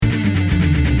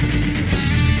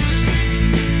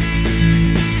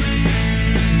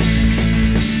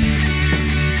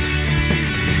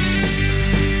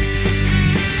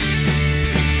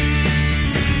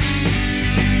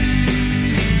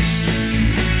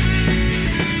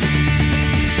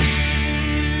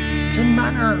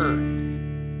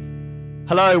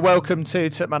Hello, welcome to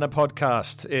Tip Manor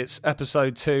Podcast. It's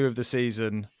episode 2 of the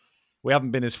season. We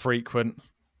haven't been as frequent,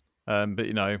 but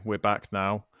we're back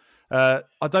now. I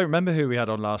don't remember who we had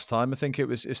on last time. I think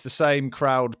it's the same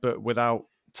crowd, but without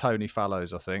Tony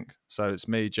Fallows, I think. So it's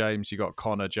me, James, you got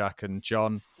Connor, Jack and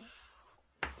John.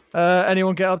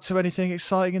 Anyone get up to anything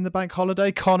exciting in the bank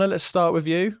holiday? Connor, let's start with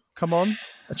you. Come on.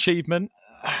 Achievement.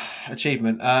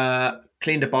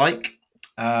 Cleaned a bike,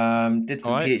 did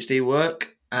some All right. PhD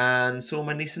work, and saw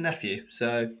my niece and nephew.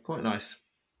 So quite nice.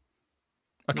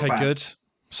 Okay, good.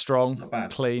 Strong. Not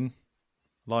bad. Clean.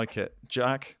 Like it.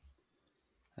 Jack?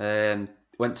 Went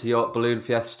to York Balloon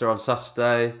Fiesta on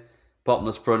Saturday,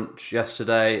 bottomless brunch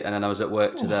yesterday, and then I was at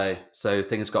work today. So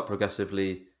things got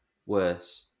progressively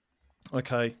worse.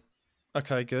 Okay,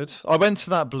 good. I went to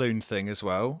that balloon thing as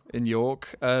well in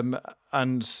York, and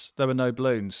there were no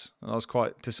balloons. And I was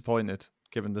quite disappointed,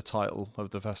 given the title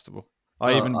of the festival.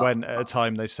 I even went at a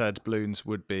time they said balloons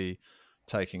would be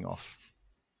taking off.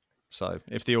 So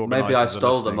if the organisers maybe I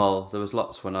stole them all. There was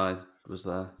lots when I was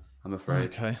there, I'm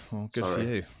afraid. Okay, well, good for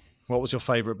you. What was your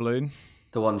favourite balloon?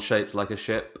 The one shaped like a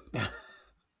ship.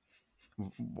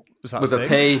 Was that with a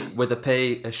thing? P, with a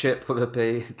P, a ship with a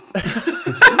P.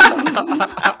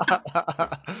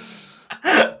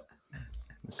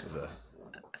 This is a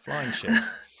flying shit.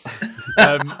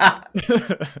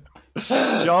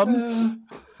 John,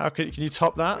 how can you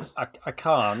top that? I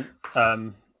can't. I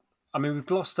mean, we've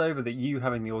glossed over that you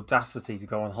having the audacity to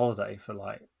go on holiday for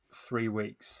like 3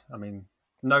 weeks. I mean,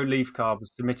 no leaf card was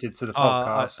submitted to the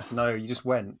podcast. No, you just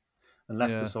went and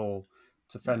left us all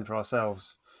to fend for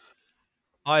ourselves.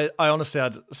 I honestly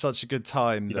had such a good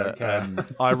time that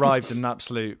I arrived in an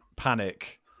absolute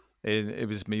panic. It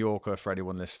was Mallorca for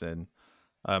anyone listening.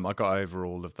 I got over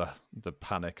all of the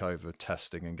panic over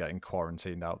testing and getting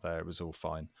quarantined out there. It was all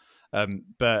fine.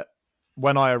 But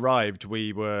when I arrived,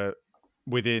 we were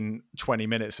within 20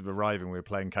 minutes of arriving, we were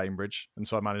playing Cambridge. And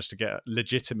so I managed to get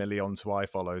legitimately onto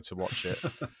iFollow to watch it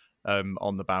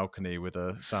on the balcony with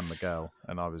a San Miguel.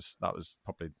 And that was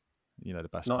probably, the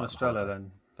best Not part. Not Estrella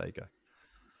then. There you go.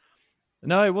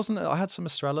 No, it wasn't. I had some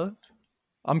Estrella.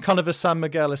 I'm kind of a San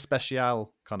Miguel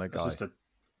Especial kind of guy. It's just a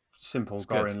simple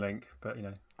Gorian link, but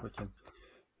wicked.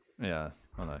 Yeah,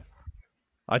 I know.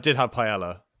 I did have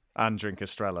paella and drink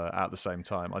Estrella at the same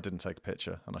time. I didn't take a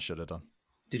picture, and I should have done.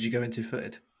 Did you go in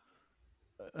two-footed?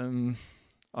 I mean,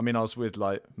 I was with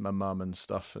like my mum and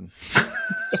stuff, and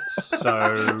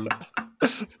so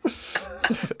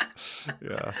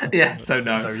yeah. So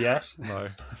no. So yes. No.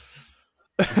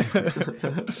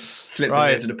 Slipped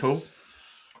into the pool.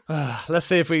 Let's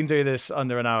see if we can do this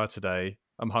under an hour today.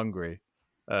 I'm hungry,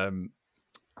 and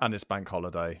it's bank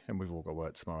holiday, and we've all got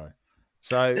work tomorrow.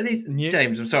 So,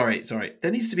 James, I'm sorry. There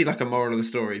needs to be like a moral of the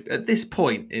story at this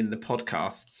point in the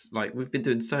podcasts. Like we've been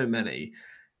doing so many.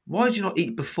 Why did you not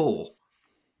eat before?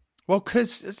 Well,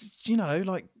 because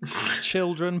like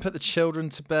children, put the children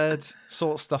to bed,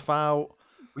 sort stuff out.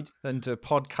 Then do a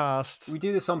podcast. We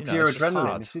do this on pure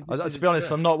adrenaline. To be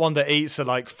honest, I'm not one that eats at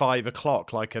like 5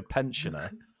 o'clock like a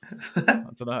pensioner. I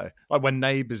don't know. Like when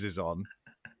Neighbours is on.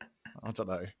 I don't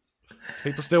know. Do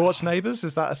people still watch Neighbours?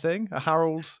 Is that a thing? Is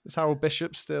Harold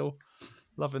Bishop still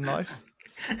loving life?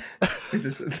 This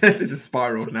is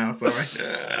spiraled now. Sorry.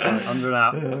 Under an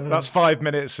hour. That's 5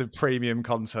 minutes of premium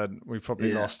content. We've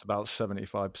probably lost about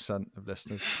 75% of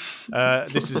listeners.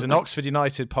 This is an Oxford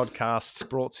United podcast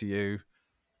brought to you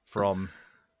from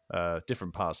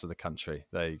different parts of the country.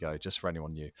 There you go, just for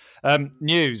anyone new.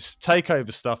 News,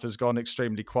 takeover stuff has gone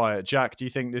extremely quiet. Jack, do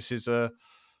you think this is a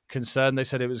concern? They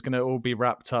said it was going to all be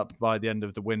wrapped up by the end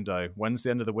of the window. When's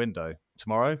the end of the window?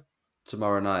 Tomorrow?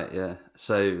 Tomorrow night, yeah.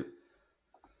 So,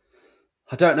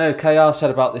 I don't know. KR said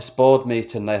about this board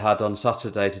meeting they had on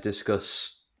Saturday to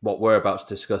discuss what we're about to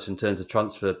discuss in terms of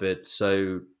transfer bids.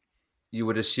 So, you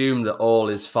would assume that all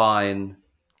is fine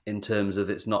in terms of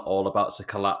it's not all about to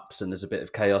collapse and there's a bit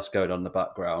of chaos going on in the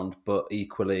background. But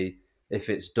equally, if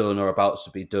it's done or about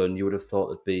to be done, you would have thought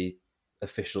there'd be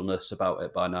officialness about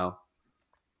it by now.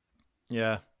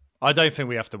 Yeah. I don't think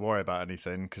we have to worry about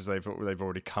anything because they've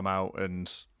already come out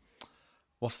and...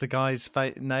 What's the guy's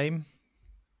name?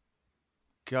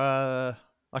 I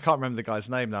can't remember the guy's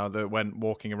name now that went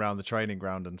walking around the training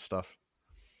ground and stuff.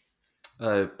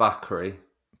 Bakri,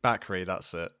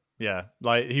 that's it. Yeah,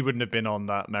 like he wouldn't have been on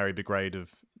that merry brigade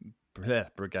of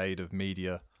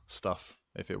media stuff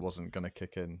if it wasn't going to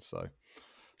kick in. So,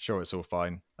 sure, it's all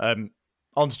fine. On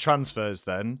to transfers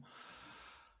then.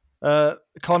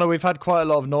 Connor, we've had quite a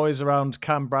lot of noise around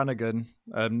Cam Brannigan,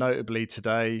 notably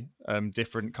today.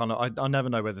 Different kind of, I never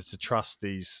know whether to trust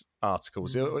these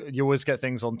articles. You always get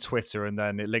things on Twitter and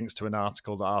then it links to an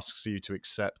article that asks you to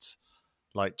accept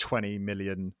like 20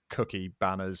 million cookie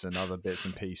banners and other bits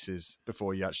and pieces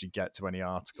before you actually get to any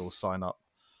article. Sign up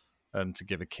to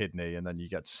give a kidney and then you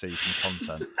get to see some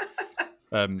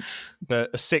content. But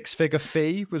a 6-figure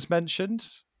fee was mentioned.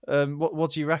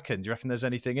 What do you reckon? Do you reckon there's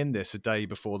anything in this a day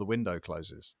before the window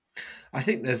closes? I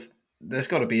think there's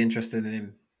got to be interest in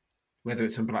him, whether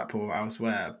it's in Blackpool or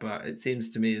elsewhere. But it seems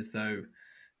to me as though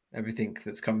everything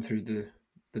that's come through the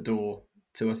door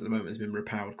to us at the moment has been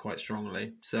repelled quite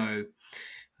strongly. So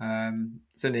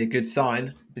certainly a good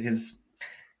sign because,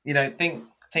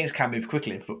 things can move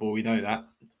quickly in football. We know that.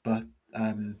 But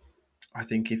I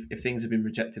think if things have been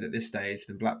rejected at this stage,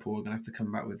 then Blackpool are going to have to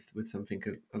come back with something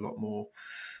a lot more,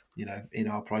 in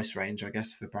our price range, I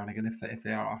guess, for Brannigan if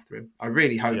they are after him. I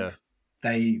really hope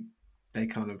they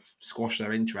kind of squash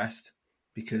their interest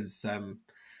because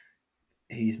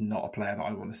he's not a player that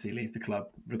I want to see leave the club,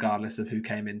 regardless of who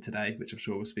came in today, which I'm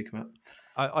sure we'll speak about.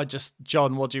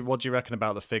 John, what do you reckon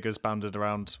about the figures banded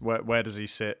around? Where does he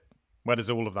sit? Where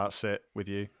does all of that sit with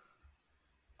you?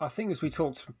 I think as we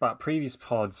talked about previous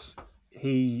pods,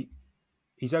 he's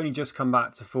only just come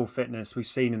back to full fitness. We've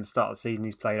seen in the start of the season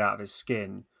he's played out of his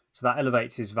skin. So that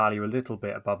elevates his value a little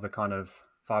bit above the kind of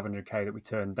 500k that we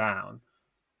turned down.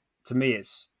 To me,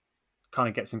 it's kind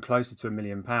of gets him closer to £1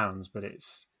 million, but it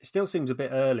still seems a bit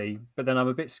early. But then I'm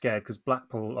a bit scared because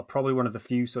Blackpool are probably one of the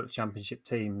few sort of championship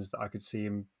teams that I could see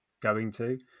him going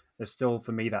to. There's still,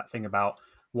 for me, that thing about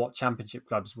what championship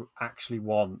clubs would actually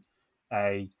want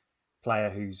a player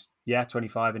who's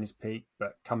 25 in his peak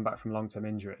but come back from long-term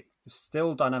injury. There's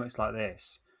still dynamics like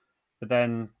this, but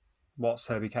then what's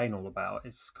Herbie Kane all about?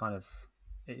 I'm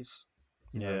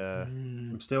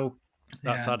still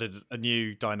that's added a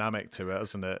new dynamic to it,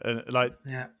 hasn't it? And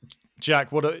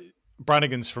Jack,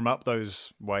 Brannigan's from up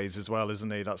those ways as well,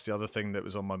 isn't he? That's the other thing that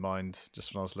was on my mind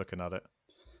just when I was looking at it.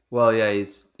 Well, yeah,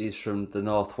 he's from the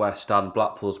Northwest, and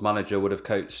Blackpool's manager would have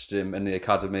coached him in the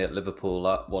academy at Liverpool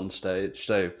at one stage.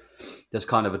 So there's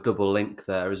kind of a double link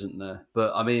there, isn't there?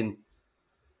 But I mean,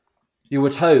 you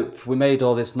would hope. We made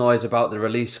all this noise about the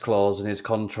release clause in his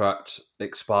contract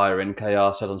expiring.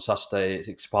 KR said on Saturday it's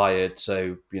expired,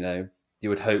 so you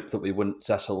would hope that we wouldn't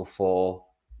settle for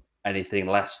anything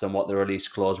less than what the release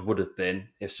clause would have been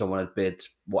if someone had bid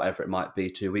whatever it might be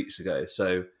 2 weeks ago.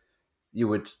 So you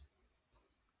would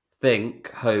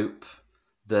hope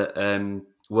that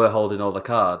we're holding all the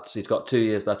cards. He's got 2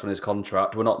 years left on his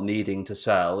contract. We're not needing to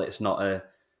sell. It's not a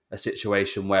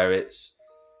situation where it's,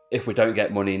 if we don't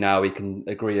get money now, he can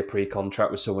agree a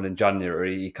pre-contract with someone in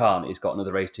January. He can't. He's got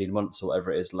another 18 months or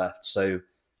whatever it is left. So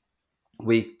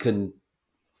we can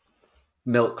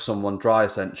milk someone dry,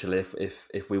 essentially,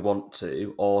 if we want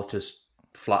to, or just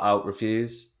flat out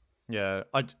refuse. Yeah,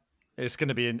 it's going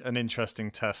to be an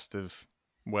interesting test of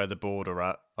where the board are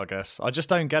at, I guess. I just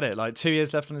don't get it. Like 2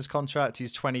 years left on his contract.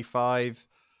 He's 25.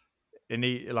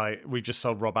 We've just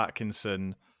sold Rob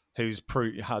Atkinson, who's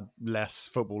had less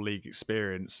Football League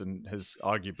experience and has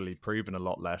arguably proven a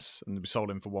lot less. And we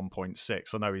sold him for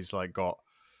 1.6. I know he's got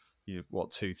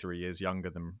 2-3 years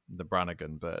younger than the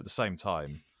Brannigan, but at the same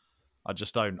time, I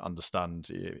just don't understand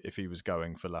if he was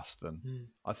going for less than,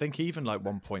 I think even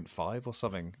 1.5 or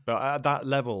something. But at that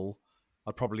level,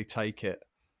 I'd probably take it.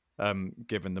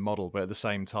 Given the model, but at the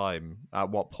same time, at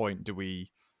what point do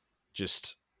we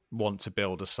just want to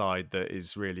build a side that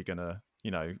is really going to,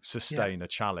 sustain a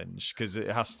challenge? Because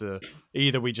it has to,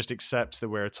 either we just accept that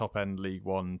we're a top end League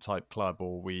One type club,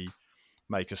 or we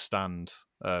make a stand.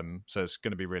 So it's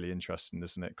going to be really interesting,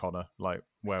 isn't it, Connor?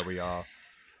 Where we are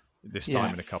this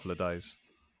time in a couple of days.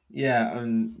 Yeah,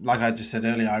 and like I just said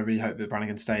earlier, I really hope that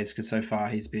Brannigan stays because so far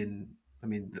he's been.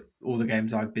 All the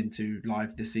games I've been to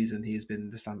live this season, he has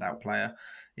been the standout player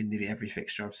in nearly every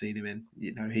fixture I've seen him in.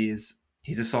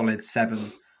 He's a solid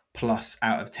 7+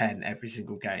 out of 10 every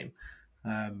single game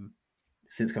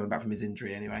since coming back from his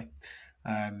injury. Anyway,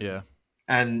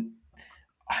 and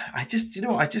I just,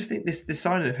 I just think this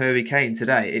signing of Herbie Kane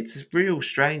today, it's a real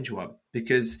strange one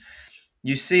because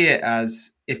you see it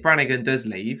as if Brannigan does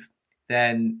leave,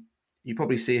 then you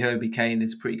probably see Herbie Kane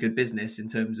as pretty good business in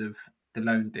terms of the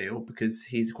loan deal because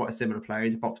he's quite a similar player.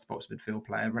 He's a box-to-box midfield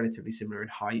player, relatively similar in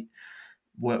height.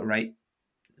 Work rate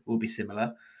will be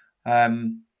similar.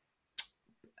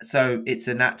 So it's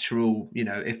a natural,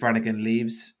 if Brannigan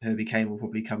leaves, Herbie Kane will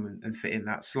probably come and fit in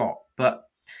that slot. But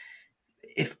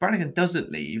if Brannigan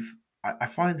doesn't leave, I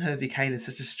find Herbie Kane is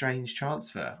such a strange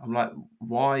transfer. I'm like,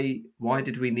 why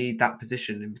did we need that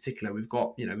position in particular? We've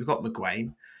got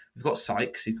McGuane, We've got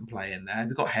Sykes who can play in there.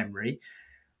 We've got Henry.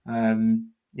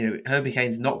 Herbie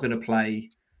Kane's not going to play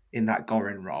in that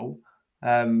Gorin role.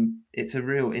 It's a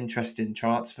real interesting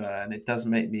transfer, and it does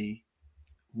make me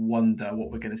wonder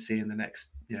what we're going to see in the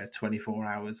next 24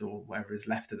 hours or whatever is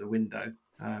left of the window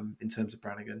in terms of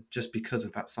Brannigan, just because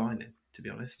of that signing, to be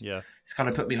honest. Yeah. It's kind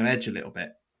of put me on edge a little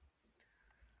bit.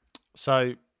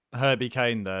 So Herbie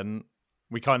Kane, then,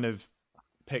 we kind of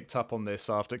picked up on this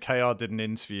after KR did an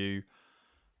interview.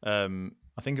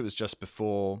 I think it was just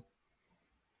before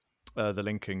the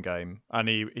Lincoln game, and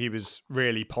he was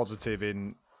really positive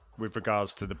with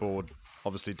regards to the board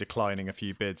obviously declining a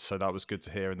few bids, so that was good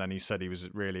to hear. And then he said he was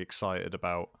really excited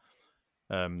about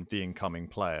the incoming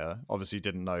player. Obviously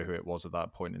didn't know who it was at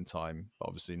that point in time, but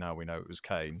obviously now we know it was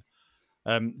Kane.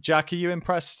 Jack, are you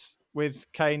impressed with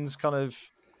Kane's kind of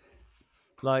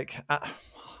I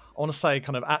want to say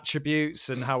kind of attributes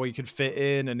and how he could fit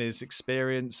in and his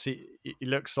experience? He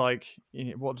looks like,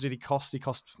 what did he cost? He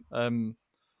cost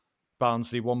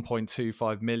Barnsley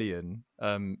 1.25 million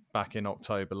back in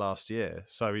October last year.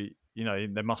 So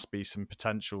there must be some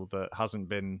potential that hasn't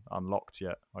been unlocked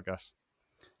yet, I guess.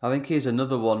 I think he's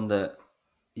another one that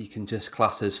you can just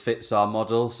class as fits our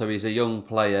model. So he's a young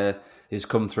player who's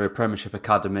come through a Premiership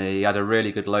academy. He had a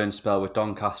really good loan spell with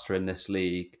Doncaster in this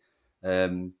league.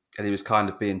 And he was kind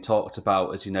of being talked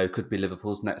about as, could be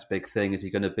Liverpool's next big thing. Is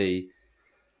he going to be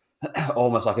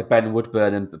almost like a Ben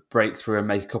Woodburn and break through and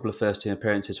make a couple of first-team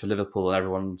appearances for Liverpool, and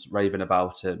everyone's raving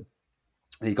about him?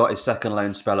 And he got his second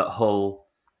loan spell at Hull.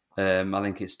 I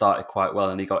think it started quite well,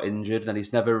 and he got injured, and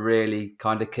he's never really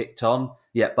kind of kicked on.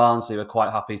 Yet Barnsley were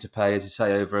quite happy to pay, as you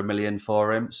say, over $1 million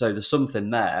for him. So there's something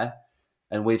there,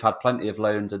 and we've had plenty of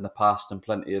loans in the past and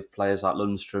plenty of players like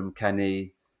Lundstrom,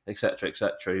 Kenny, etc.,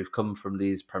 who've come from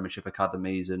these Premiership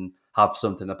academies and have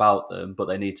something about them, but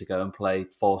they need to go and play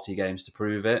 40 games to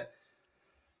prove it.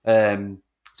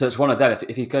 So it's one of them.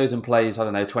 If he goes and plays,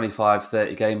 25,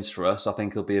 30 games for us, I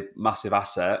think he'll be a massive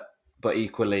asset. But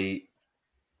equally,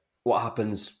 what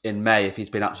happens in May if he's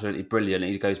been absolutely brilliant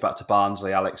and he goes back to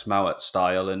Barnsley, Alex Mowat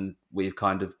style, and we've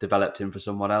kind of developed him for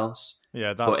someone else?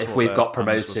 Yeah, that's but if we've got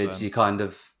promoted, you kind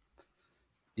of,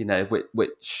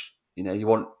 which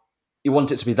you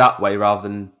want it to be that way rather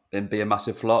than be a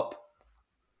massive flop.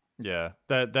 Yeah,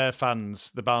 their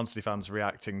fans, the Barnsley fans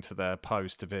reacting to their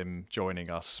post of him joining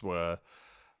us were...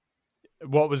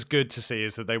 What was good to see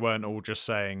is that they weren't all just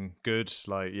saying good,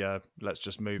 like, yeah, let's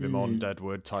just move him on,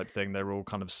 Deadwood type thing. They were all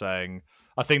kind of saying...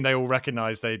 I think they all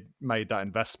recognised they'd made that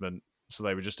investment, so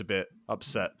they were just a bit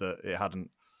upset that it hadn't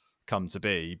come to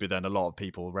be. But then a lot of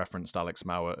people referenced Alex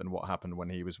Mowat and what happened when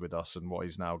he was with us and what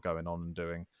he's now going on and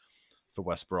doing for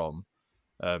West Brom.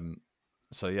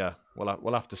 So yeah,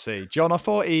 we'll have to see. John, I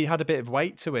thought he had a bit of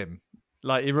weight to him.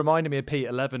 Like, he reminded me of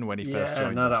Peter Levin when he first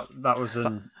joined us. That was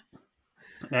an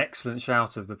excellent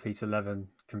shout of the Peter Levin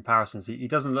comparisons. He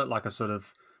doesn't look like a sort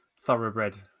of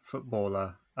thoroughbred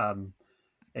footballer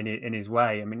in his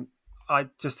way. I mean,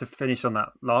 just to finish on that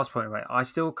last point, right, I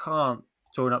still can't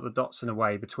join up the dots in a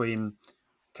way between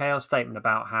KR's statement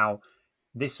about how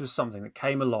this was something that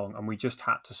came along and we just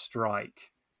had to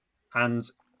strike. And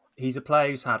he's a player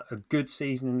who's had a good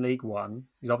season in League One.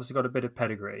 He's obviously got a bit of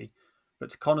pedigree. But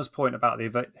to Connor's point about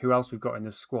who else we've got in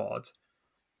the squad,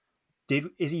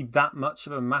 is he that much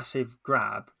of a massive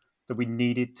grab that we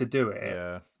needed to do it?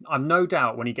 Yeah. I've no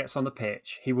doubt when he gets on the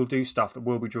pitch, he will do stuff that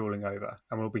we'll be drooling over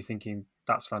and we'll be thinking,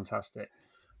 that's fantastic.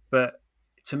 But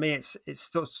to me, it's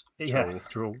still... Yeah,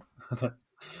 drool.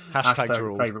 Hashtag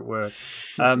drool. Favourite word.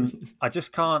 I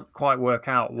just can't quite work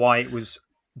out why it was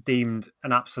deemed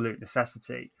an absolute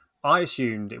necessity. I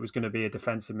assumed it was going to be a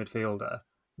defensive midfielder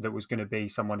that was going to be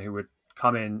someone who would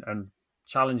come in and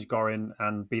challenge Gorin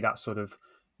and be that sort of,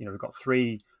 we've got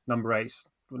 3 number 8s,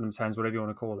 number 10s, whatever you want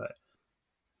to call it.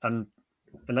 And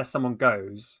unless someone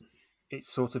goes, it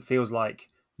sort of feels like,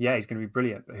 yeah, he's going to be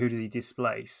brilliant, but who does he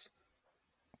displace?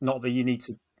 Not that you need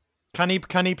to... Can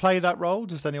he play that role?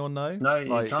 Does anyone know? No,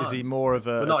 he can't. Is he more of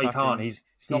a... Well, not he can't. He's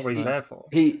not what he's there for.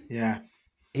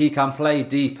 He can play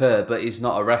deeper, but he's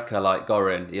not a wrecker like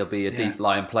Gorin. He'll be a deep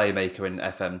line playmaker in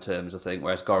FM terms, I think,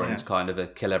 whereas Gorin's kind of a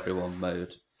kill everyone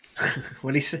mode.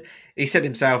 Well, he said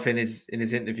himself in his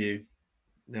interview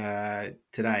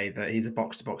today that he's a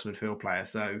box-to-box midfield player.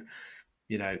 So,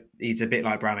 he's a bit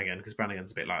like Brannigan, because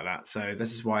Brannigan's a bit like that. So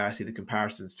this is why I see the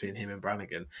comparisons between him and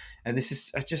Brannigan. And this is,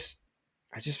 I just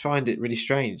find it really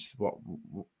strange what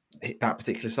that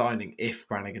particular signing if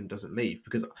Brannigan doesn't leave,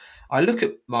 because I look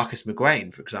at Marcus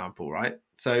McGuane, for example, right?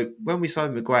 So when we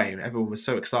signed McGuane, everyone was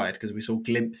so excited because we saw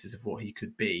glimpses of what he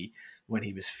could be when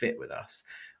he was fit with us.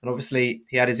 And obviously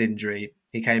he had his injury,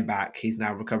 he came back, he's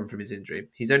now recovering from his injury.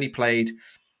 He's only played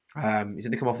He's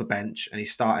only come off the bench and he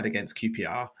started against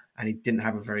QPR and he didn't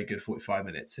have a very good 45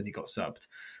 minutes and he got subbed.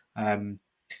 And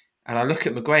I look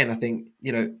at McGuane and I think,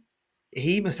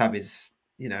 he must have his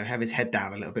head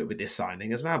down a little bit with this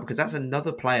signing as well, because that's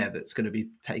another player that's going to be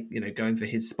going for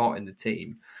his spot in the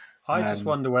team. I just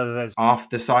wonder whether there's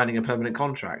after signing a permanent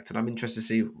contract, and I'm interested to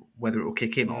see whether it will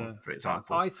kick him on, for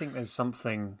example. I think there's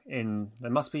something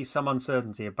there must be some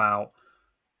uncertainty about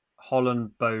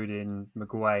Holland, Bodin,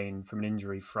 McGuane from an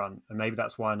injury front, and maybe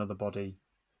that's why another body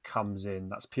comes in.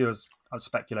 That's pure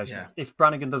speculation. Yeah. If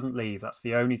Brannigan doesn't leave, that's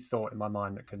the only thought in my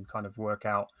mind that can kind of work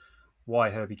out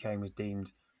why Herbie Kane was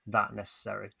deemed that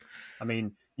necessary. I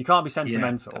mean, you can't be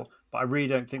sentimental, but I really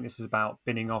don't think this is about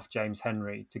binning off James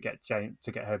Henry to get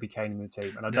Herbie Kane in the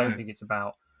team, and I don't think it's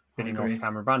about binning off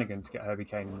Cameron Brannigan to get Herbie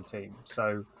Kane in the team.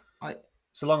 So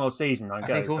it's a long old season. I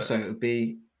think also it'd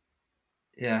be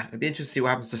interesting to see what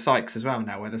happens to Sykes as well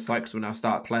now, whether Sykes will now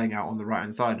start playing out on the right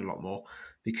hand side a lot more,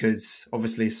 because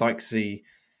obviously Sykes, when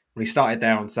he started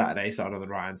there on Saturday, started on the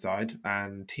right hand side,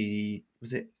 and it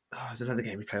was another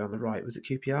game he played on the right. Was it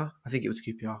QPR? I think it was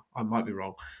QPR. I might be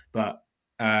wrong, but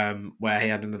where he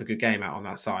had another good game out on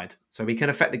that side, so he can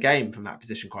affect the game from that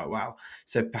position quite well.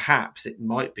 So perhaps it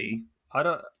might be. I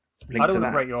don't want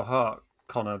to break your heart,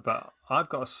 Connor, but I've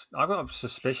got a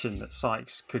suspicion that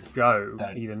Sykes could go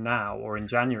either now or in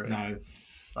January. No,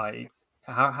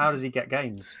 how does he get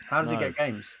games? How does he get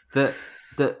games?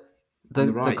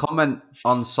 The comment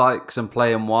on Sykes and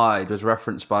playing wide was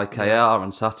referenced by KR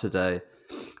on Saturday.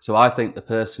 So I think the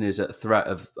person who's at threat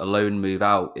of a loan move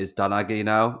out is Dan Aggie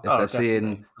now. If they're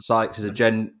seeing Sykes as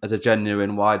a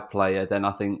genuine wide player, then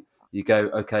I think you go,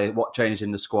 okay, what changed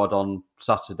in the squad on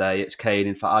Saturday? It's Kane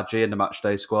in for Aggie in the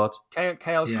matchday squad.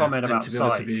 KL's comment about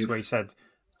Sykes, where he said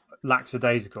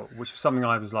lackadaisical, which was something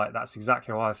I was like, that's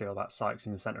exactly how I feel about Sykes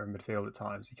in the centre of midfield at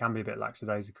times. He can be a bit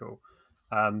lackadaisical.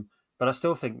 But I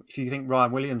still think, if you think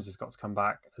Ryan Williams has got to come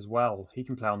back as well, he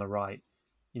can play on the right.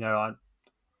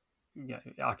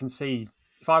 I can see,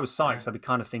 if I was Sykes, I'd be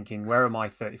kind of thinking, where are my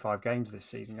 35 games this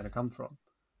season going to come from?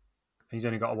 He's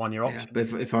only got a 1 year option. But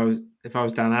if I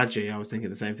was Dan Aggie, I was thinking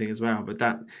the same thing as well. But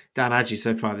Dan Aggie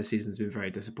so far this season has been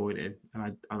very disappointing,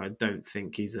 and I don't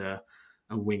think he's a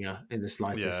winger in the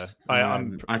slightest. Yeah.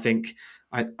 I think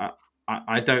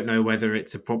I don't know whether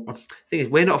it's a problem. The thing is,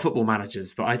 we're not football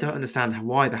managers, but I don't understand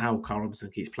why the hell Carl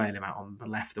Robinson keeps playing him out on the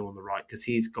left or on the right, because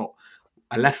he's got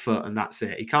a left foot and that's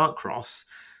it. He can't cross,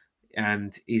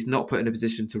 and he's not put in a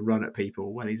position to run at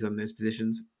people when he's in those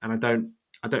positions. And I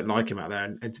don't like him out there.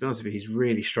 And to be honest with you, he's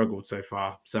really struggled so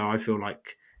far. So I feel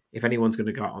like if anyone's going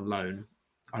to go out on loan,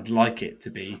 I'd like it to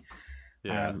be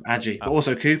Aggie, but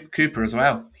also Cooper as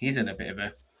well. He's in a bit of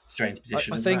a strange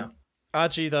position as well.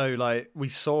 Aggie, though, like, we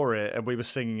saw it and we were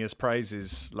singing his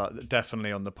praises, like,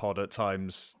 definitely on the pod at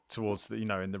times towards the,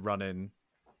 in the run-in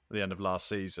at the end of last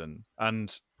season.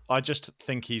 And I just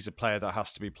think he's a player that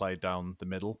has to be played down the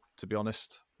middle, to be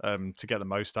honest, to get the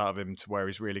most out of him, to where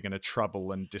he's really going to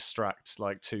trouble and distract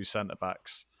like two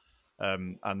centre-backs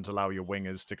and allow your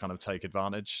wingers to kind of take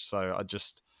advantage. So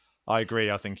I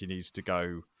agree. I think he needs to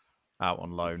go out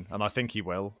on loan, and I think he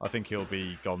will. I think he'll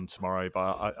be gone tomorrow,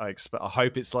 but I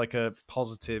hope it's like a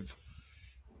positive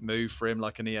move for him,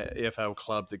 like an EFL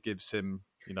club that gives him,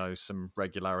 some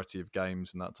regularity of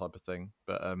games and that type of thing.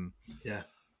 But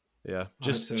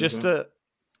just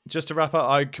to wrap up,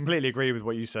 I completely agree with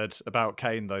what you said about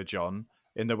Kane, though, John.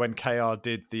 In that when KR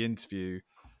did the interview,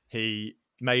 he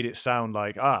made it sound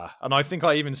like and I think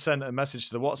I even sent a message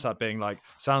to the WhatsApp being like,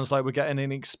 sounds like we're getting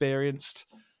an experienced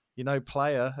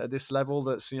player at this level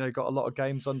that's got a lot of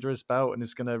games under his belt and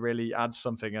is going to really add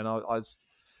something. And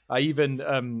I even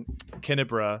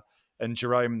Kinneborough and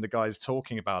Jerome, the guys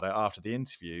talking about it after the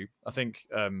interview, I think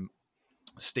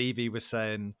Stevie was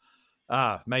saying,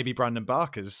 maybe Brandon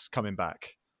Barker's coming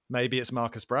back, maybe it's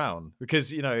Marcus Brown,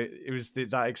 because it was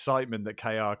that excitement that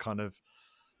KR kind of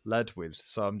led with.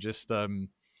 So I'm just there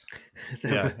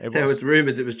was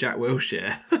rumours it was Jack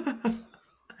Wilshere.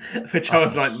 Which I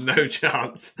was like, no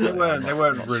chance. They weren't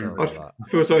rumours. I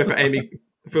feel sorry for Amy.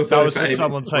 That was just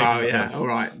someone taking all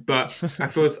right. But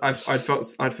I'd feel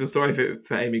sorry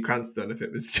for Amy Cranston if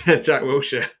it was Jack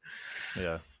Wilshere.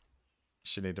 Yeah,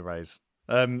 she need a raise.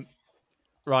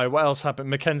 Right, what else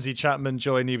happened? Mackenzie Chapman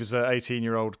joined. He was an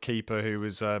 18-year-old keeper who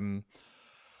was on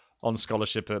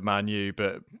scholarship at Man U,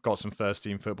 but got some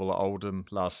first-team football at Oldham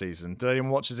last season. Did anyone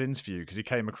watch his interview? Because he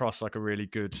came across like a really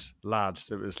good lad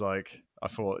that was like, I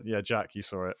thought, Jack, you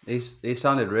saw it. He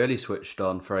sounded really switched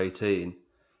on for 18.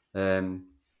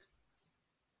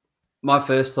 My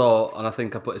first thought, and I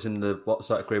think I put this in the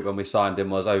WhatsApp group when we signed him,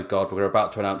 was, oh God, we're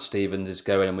about to announce Stevens is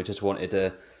going and we just wanted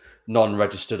a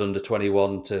non-registered under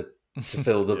 21 to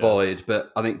fill the void.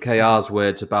 But I think KR's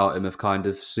words about him have kind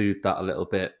of soothed that a little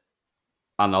bit,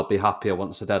 and I'll be happier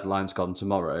once the deadline's gone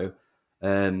tomorrow.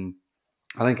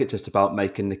 I think it's just about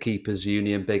making the keepers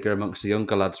union bigger amongst the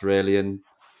younger lads, really, and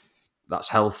that's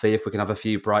healthy. If we can have a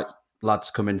few bright lads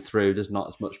coming through, there's not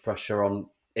as much pressure on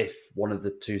if one of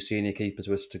the two senior keepers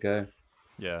was to go.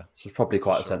 Yeah. So it's probably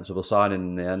quite a sensible signing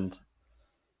in the end.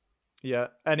 Yeah.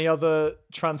 Any other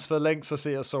transfer links?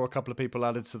 I saw a couple of people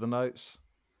added to the notes.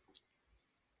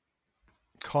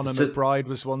 Conor McBride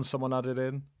was one someone added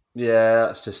in. Yeah,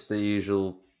 that's just the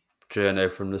usual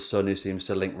journo from the Sun who seems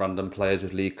to link random players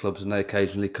with league clubs and they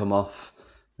occasionally come off.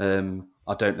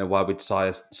 I don't know why we'd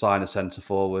sign a centre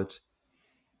forward,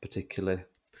 particularly.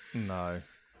 No,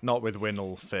 not with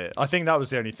Winnall fit. I think that was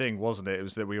the only thing, wasn't it? It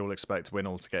was that we all expect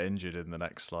Winnall to get injured in the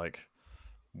next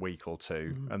week or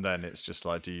two, and then it's just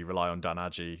like, do you rely on Dan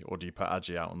Adjei or do you put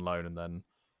Adjei out on loan and then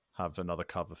have another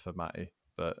cover for Matty?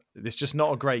 But it's just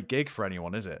not a great gig for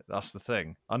anyone, is it? That's the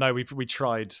thing. I know we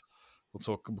tried.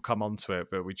 We'll come on to it,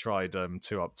 but we tried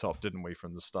 2 up top, didn't we,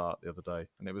 from the start the other day,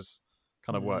 and it was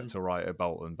kind of worked all right at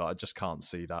Bolton, but I just can't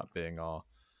see that being our,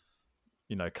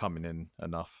 coming in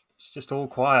enough. It's just all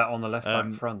quiet on the left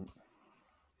back front.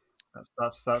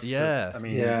 That's yeah.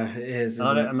 It is.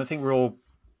 I think we're all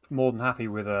more than happy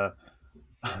with I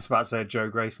was about to say a Joe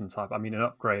Grayson type. I mean, an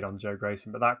upgrade on Joe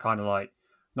Grayson, but that kind of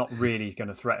not really going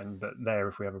to threaten, but there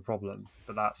if we have a problem.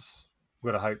 But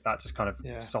we've got to hope that just kind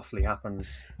of softly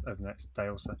happens over the next day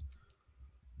or so.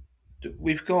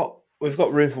 We've got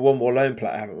room for one more loan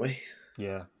player, haven't we?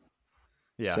 Yeah.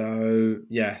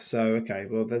 Yeah. So okay.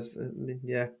 Well, there's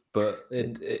But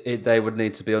they would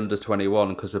need to be under 21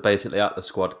 because we're basically at the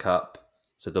squad cap.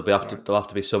 So there'll have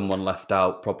to be someone left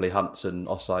out, probably Hansen,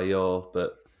 Osayor,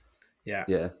 but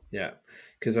yeah.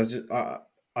 Because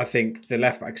I think the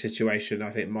left back situation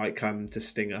might come to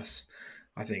sting us.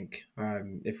 I think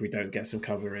if we don't get some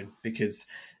cover in, because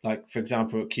for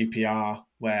example at QPR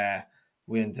where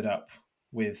we ended up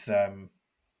with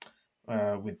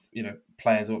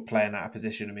players playing out of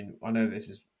position. I mean, I know this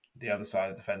is the other side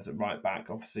of defence at right back.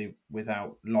 Obviously,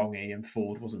 without Longy and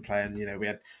Ford wasn't playing. We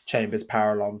had Chambers,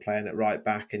 Parallon playing at right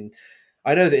back, and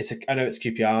I know it's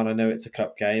QPR, and I know it's a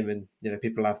cup game, and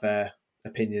people have their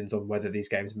opinions on whether these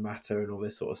games matter and all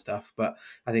this sort of stuff. But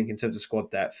I think in terms of squad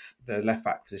depth, the left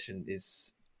back position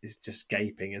is just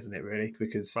gaping, isn't it? Really,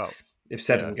 because if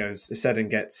Seddon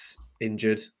gets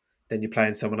injured, then you're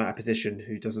playing someone out of position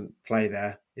who doesn't play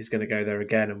there is going to go there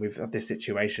again, and we've had this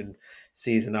situation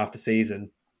season after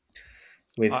season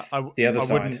with the other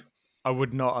side. I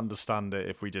would not understand it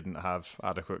if we didn't have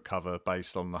adequate cover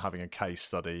based on having a case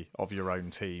study of your own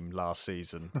team last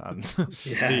season and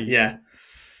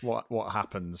what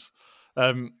happens.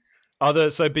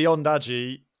 So beyond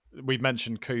Adjei, we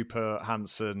mentioned Cooper,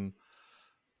 Hansen,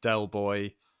 Del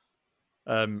Boy.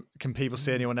 Can people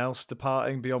see anyone else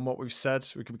departing beyond what we've said?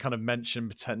 We can kind of mention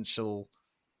potential,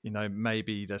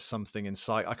 maybe there's something in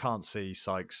Sykes. I can't see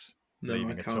Sykes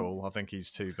leaving at all. I think he's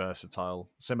too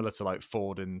versatile, similar to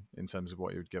Ford in terms of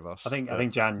what he would give us. I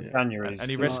think January is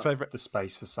any risks over the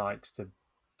space for Sykes to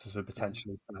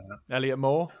potentially play out. Elliot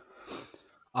Moore.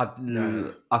 I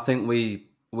think we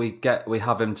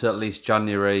have him to at least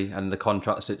January, and the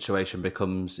contract situation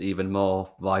becomes even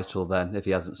more vital then if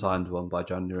he hasn't signed one by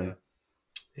January.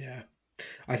 Yeah,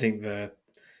 I think the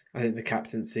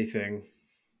captaincy thing,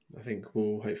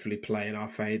 will hopefully play in our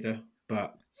favour.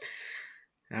 But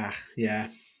I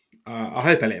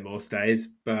hope Elliot Moore stays.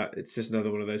 But it's just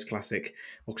another one of those classic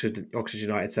Oxford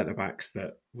United centre backs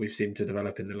that we've seemed to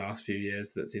develop in the last few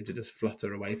years that seem to just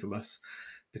flutter away from us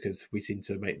because we seem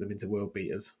to make them into world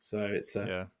beaters. So it's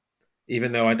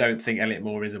even though I don't think Elliot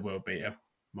Moore is a world beater,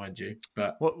 mind you,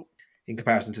 but in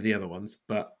comparison to the other ones,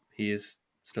 but he is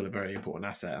still a very important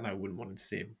asset, and I wouldn't want to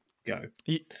see him go.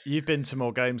 You've been to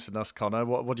more games than us, Connor.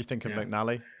 What do you think of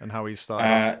McNally and how he's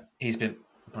started? He's been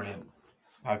brilliant.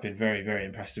 I've been very, very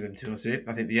impressed with him, to be honest with you.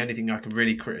 I think the only thing I can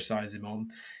really criticise him on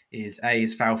is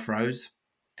his foul throws.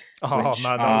 Oh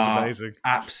man, that was amazing!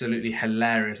 Absolutely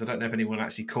hilarious. I don't know if anyone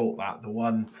actually caught that. The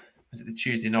one was it the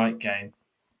Tuesday night game.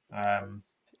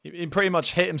 He pretty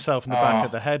much hit himself in the back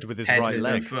of the head with his right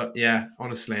leg. Foot. Yeah,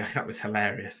 honestly, that was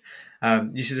hilarious.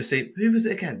 You should have seen. Who was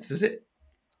it against? Who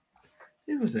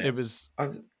was it? It was.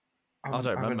 I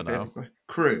don't remember now.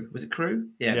 Crew. Was it Crew?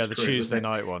 Yeah, the Tuesday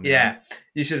night one. Yeah.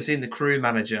 You should have seen the Crew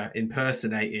manager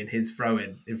impersonating his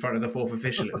throw-in in front of the fourth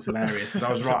official. It was hilarious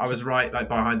because I was right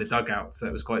behind the dugout, so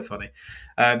it was quite funny.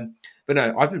 But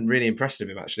no, I've been really impressed with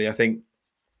him actually. I think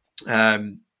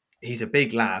he's a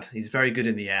big lad. He's very good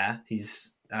in the air.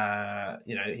 He's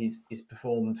he's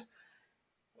performed.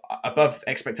 above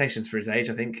expectations for his age,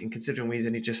 I think, and considering he's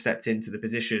only just stepped into the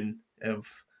position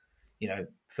of,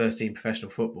 first team professional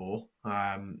football,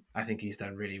 I think he's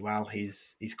done really well.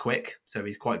 He's quick, so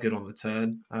he's quite good on the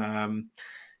turn.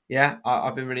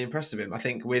 I've been really impressed with him. I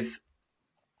think with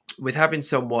having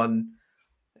someone,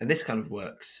 and this kind of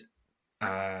works,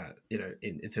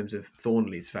 in terms of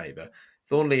Thornley's favour.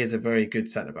 Thornley is a very good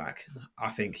centre back. I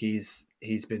think he's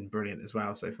been brilliant as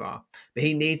well so far. But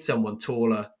he needs someone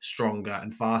taller, stronger,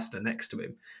 and faster next to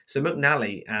him. So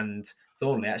McNally and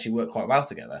Thornley actually work quite well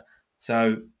together.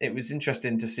 So it was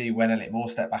interesting to see when Elliot Moore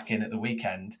stepped back in at the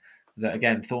weekend that,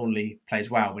 again, Thornley plays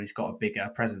well when he's got a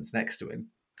bigger presence next to him.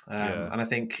 And I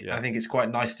think it's quite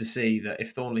nice to see that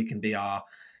if Thornley can be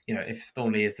if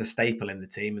Thornley is the staple in the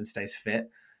team and stays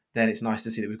fit, then it's nice to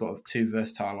see that we've got two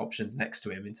versatile options next to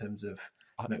him in terms of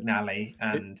McNally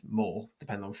and Moore,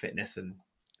 depending on fitness and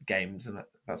games and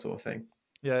that sort of thing.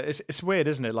 Yeah, it's weird,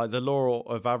 isn't it? Like the law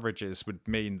of averages would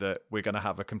mean that we're going to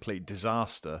have a complete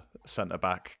disaster centre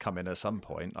back come in at some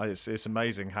point. It's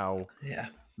amazing how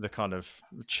the kind of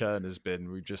churn has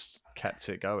been. We've just kept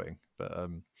it going. But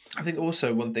I think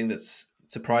also one thing that's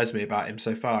surprised me about him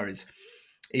so far is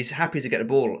he's happy to get the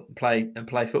ball and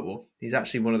play football. He's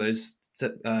actually one of those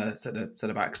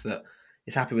centre backs that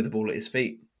is happy with the ball at his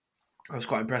feet. I was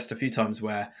quite impressed a few times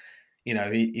where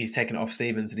he's taken it off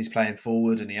Stevens and he's playing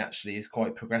forward, and he actually is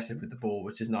quite progressive with the ball,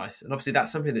 which is nice. And obviously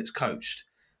that's something that's coached,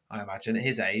 I imagine. At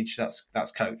his age,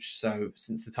 that's coached. So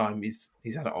since the time he's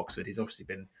had at Oxford, he's obviously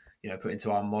been put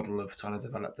into our model of trying to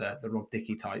develop the Rob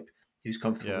Dickie type who's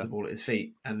comfortable with the ball at his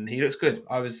feet, and he looks good.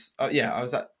 I was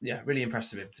really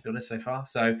impressed with him, to be honest, so far.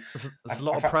 So there's a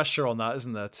lot of pressure on that,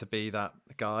 isn't there, to be that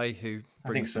guy who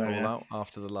brings the ball out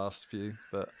after the last few.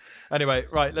 But anyway,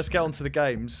 right, let's get on to the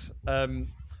games.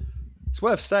 It's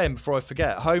worth saying before I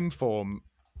forget, home form,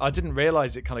 I didn't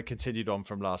realise it kind of continued on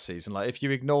from last season. Like if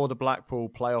you ignore the Blackpool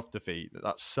playoff defeat,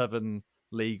 that's 7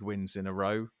 league wins in a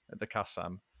row at the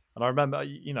Kassam. And I remember,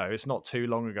 it's not too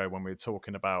long ago when we were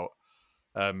talking about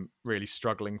really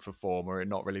struggling for form, or it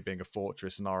not really being a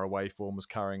fortress, and our away form was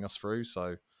carrying us through.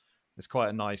 So it's quite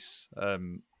a nice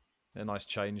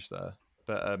change there.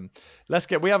 But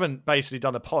we haven't basically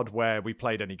done a pod where we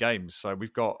played any games, so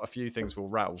we've got a few things we'll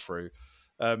rattle through.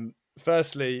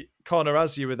 Firstly, Connor,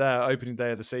 as you were there opening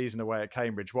day of the season away at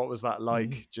Cambridge, what was that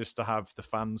like just to have the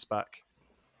fans back?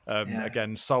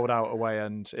 Again, sold out away,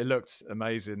 and it looked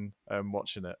amazing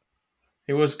watching it.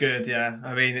 It was good, yeah.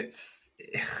 I mean,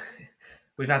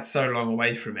 we've had so long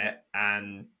away from it,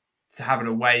 and to have an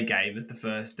away game as the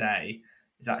first day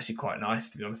is actually quite nice,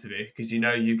 to be honest with you, because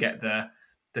you get the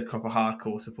proper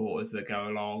hardcore supporters that go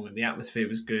along, and the atmosphere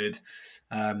was good.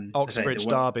 Oxbridge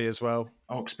Derby as well.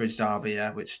 Oxbridge Derby,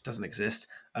 yeah, which doesn't exist.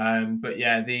 But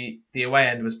yeah, the away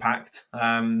end was packed.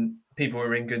 People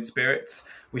were in good spirits.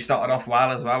 We started off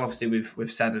well as well. Obviously,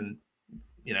 we've said, and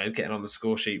getting on the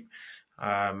score sheet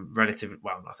relatively,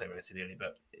 well, not saying relatively early,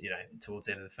 but towards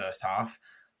the end of the first half.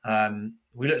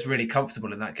 We looked really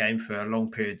comfortable in that game for long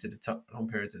periods of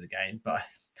the game, but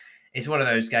it's one of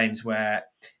those games where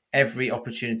every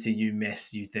opportunity you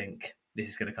miss, you think this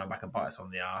is going to come back and bite us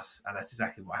on the arse, and that's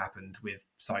exactly what happened with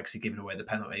Sykesy giving away the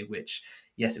penalty. Which,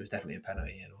 yes, it was definitely a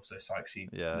penalty, and also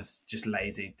Sykesy was just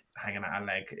lazy, hanging out a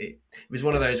leg. It was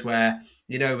one of those where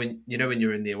when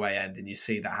you're in the away end and you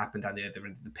see that happen down the other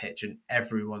end of the pitch, and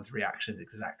everyone's reaction is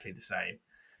exactly the same.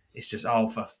 It's just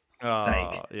for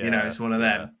sake, it's one of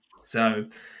them. Yeah. So,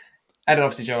 and then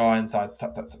obviously Joe Ironside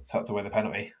tucked away the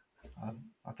penalty.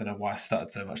 I don't know why I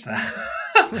stuttered so much there.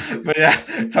 But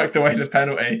yeah, tucked away the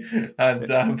penalty,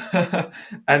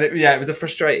 and it was a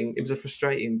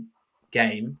frustrating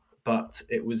game, but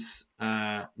it was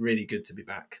really good to be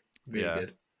back. Really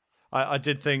good. I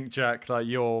did think, Jack, like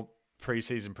your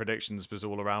pre-season predictions was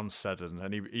all around Seddon,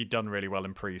 and he'd done really well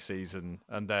in pre-season,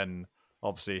 and then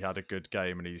obviously he had a good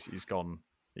game, and he's gone.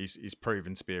 He's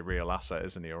proven to be a real asset,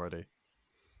 isn't he already?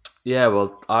 Yeah,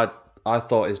 well, I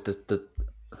thought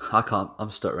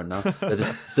I'm stuttering now.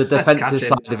 The defensive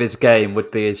side of his game would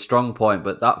be his strong point,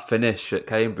 but that finish at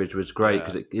Cambridge was great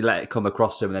because he let it come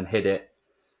across him and then hit it.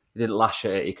 He didn't lash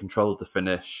at it, he controlled the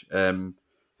finish. And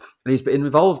he's been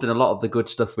involved in a lot of the good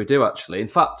stuff we do, actually. In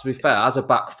fact, to be fair, as a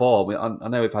back four, I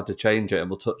know we've had to change it, and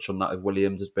we'll touch on that if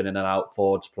Williams has been in and out,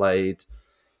 Ford's played,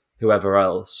 whoever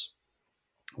else.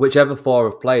 Whichever four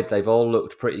have played, they've all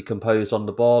looked pretty composed on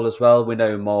the ball as well. We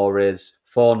know Moore is.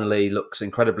 Thornley looks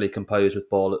incredibly composed with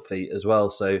ball at feet as well.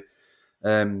 So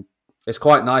it's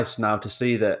quite nice now to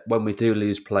see that when we do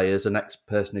lose players, the next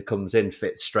person who comes in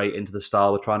fits straight into the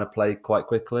style we're trying to play quite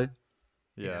quickly.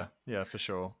 Yeah, for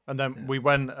sure. And then we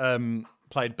went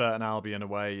played Burton Albion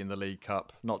away in the League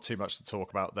Cup. Not too much to talk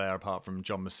about there, apart from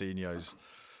John Mousinho's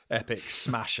epic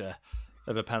smasher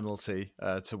of a penalty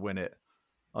to win it.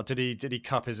 Or did he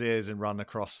cup his ears and run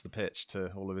across the pitch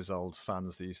to all of his old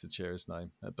fans that used to cheer his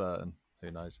name at Burton? Who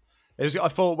knows? I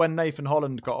thought when Nathan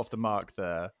Holland got off the mark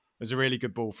there, it was a really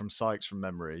good ball from Sykes from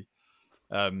memory.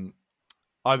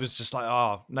 I was just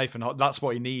like, Nathan, that's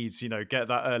what he needs. Get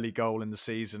that early goal in the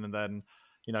season, and then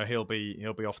he'll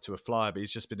be off to a flyer. But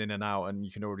he's just been in and out, and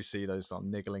you can already see those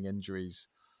niggling injuries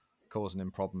causing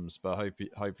him problems. But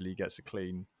hopefully he gets a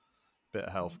clean bit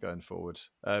of health going forward.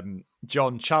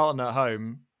 John, Charlton at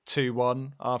home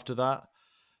 2-1 after that.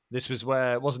 This was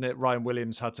where, wasn't it, Ryan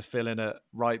Williams had to fill in at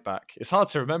right back. It's hard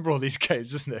to remember all these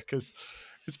games, isn't it? Because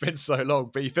it's been so long.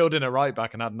 But he filled in at right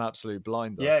back and had an absolute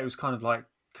blinder. Yeah, it was kind of like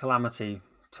calamity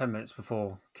 10 minutes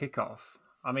before kickoff.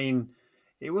 I mean,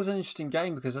 it was an interesting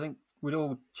game because I think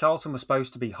Charlton were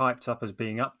supposed to be hyped up as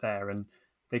being up there, and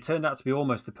they turned out to be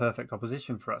almost the perfect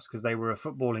opposition for us because they were a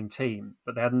footballing team,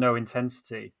 but they had no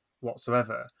intensity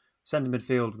whatsoever.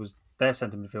 Their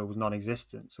centre midfield was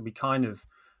non-existent, so we kind of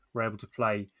were able to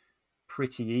play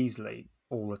pretty easily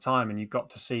all the time, and you got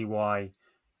to see why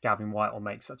Gavin White will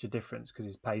make such a difference because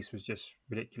his pace was just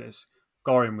ridiculous.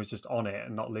 Gorin was just on it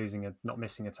and not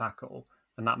missing a tackle,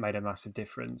 and that made a massive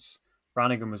difference.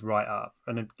 Brannigan was right up,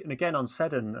 and again on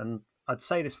Seddon, and I'd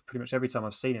say this pretty much every time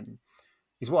I've seen him,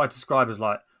 he's what I describe as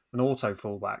like an auto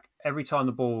fullback. Every time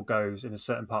the ball goes in a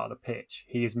certain part of the pitch,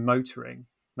 he is motoring.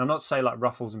 And I'm not saying like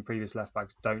Ruffles and previous left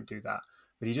backs don't do that,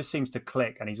 but he just seems to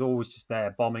click, and he's always just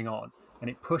there bombing on, and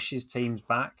it pushes teams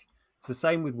back. It's the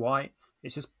same with White.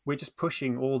 We're just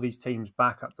pushing all these teams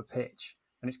back up the pitch,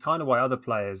 and it's kind of why other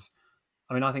players.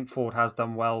 I mean, I think Ford has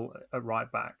done well at right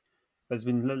back. There's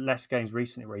been less games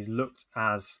recently where he's looked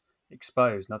as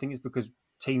exposed, and I think it's because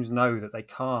teams know that they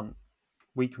can't.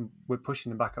 We're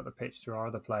pushing them back up the pitch through our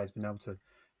other players being able to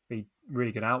be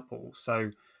really good outballs.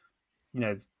 So,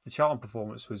 the Charlton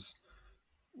performance was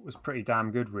pretty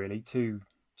damn good, really. Two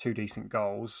decent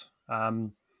goals.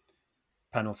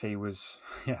 Penalty was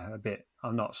a bit.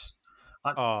 I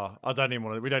don't even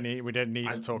want to. We don't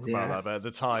need to talk about that. But at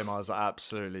the time, I was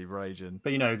absolutely raging.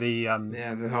 But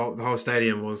the whole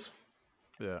stadium was.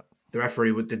 Yeah. The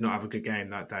referee did not have a good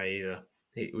game that day either.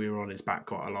 We were on his back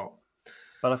quite a lot.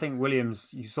 But I think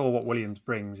Williams, you saw what Williams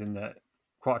brings in that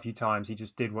quite a few times he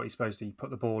just did what he's supposed to. He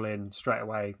put the ball in straight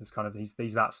away. There's kind of he's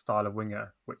that style of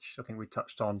winger, which I think we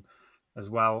touched on as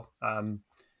well.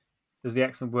 There's the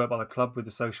excellent work by the club with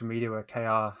the social media where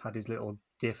KR had his little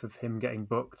gif of him getting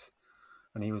booked.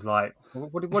 And he was like,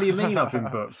 what do you mean I've been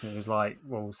booked? And he was like,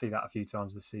 well, we'll see that a few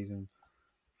times this season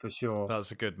for sure.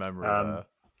 That's a good memory there.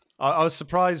 I was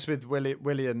surprised with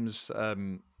Williams. I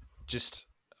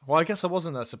guess I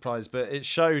wasn't that surprised, but it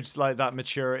showed like that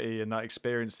maturity and that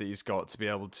experience that he's got to be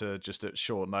able to just at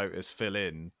short notice fill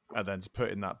in and then to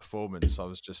put in that performance.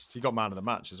 He got man of the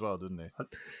match as well, didn't he?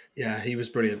 Yeah, he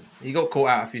was brilliant. He got caught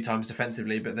out a few times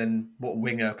defensively, but then what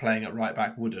winger playing at right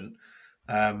back wouldn't?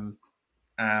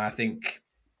 I think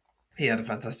he had a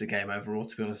fantastic game overall,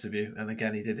 to be honest with you. And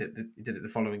again, he did it the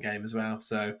following game as well.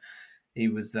 So he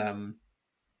was, I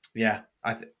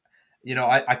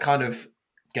kind of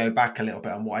go back a little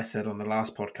bit on what I said on the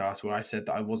last podcast where I said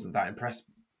that I wasn't that impressed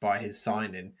by his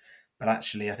signing. But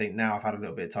actually, I think now I've had a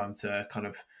little bit of time to kind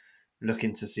of look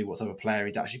into see what type of player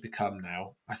he's actually become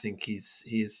now. I think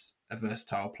he's a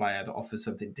versatile player that offers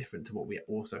something different to what we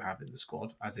also have in the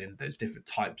squad, as in those different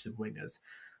types of wingers.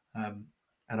 And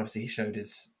obviously he showed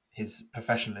his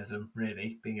professionalism,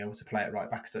 really, being able to play at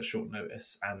right back at such short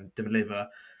notice and deliver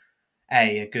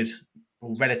a good,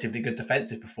 relatively good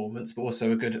defensive performance, but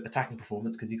also a good attacking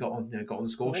performance because he got on the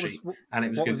score sheet and it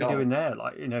was a good goal. What was he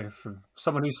doing there? For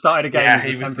someone who started a game as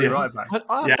a temporary right back.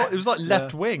 I thought it was like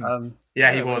left wing.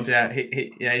 He was.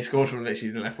 He scored from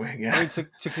literally the left wing. Yeah. I mean, to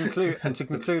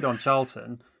conclude on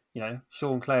Charlton,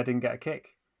 Sean Clare didn't get a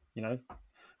kick.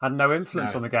 Had no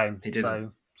influence on the game. He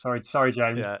didn't. So sorry,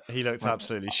 James. Yeah, he looked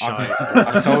absolutely shit.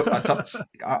 I'm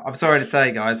sorry to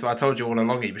say, guys, but I told you all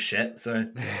along he was shit. So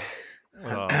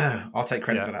I'll take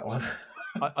credit for that one.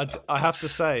 I have to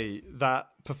say that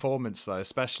performance, though,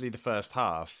 especially the first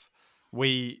half,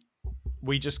 we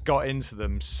just got into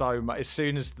them so much. As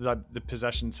soon as the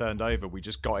possession turned over, we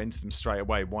just got into them straight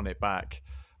away, won it back,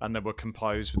 and they were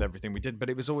composed with everything we did. But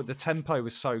it was all the tempo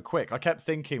was so quick. I kept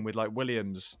thinking with like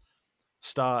Williams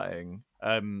starting,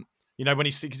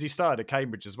 because he started at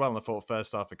Cambridge as well, and I thought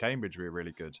first half at Cambridge we were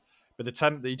really good. But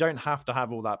you don't have to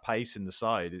have all that pace in the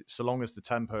side. So long as the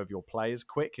tempo of your play is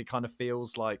quick, it kind of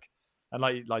feels like, and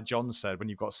like John said, when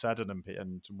you've got Seddon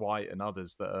and White and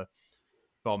others that are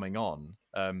bombing on,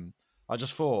 I I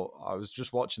just thought, I was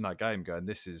just watching that game going,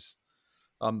 this is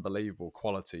unbelievable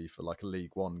quality for like a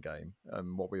League One game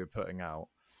and what we were putting out.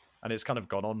 And it's kind of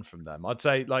gone on from them. I'd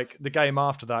say like the game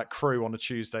after that, Crewe on a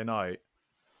Tuesday night,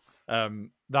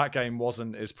 that game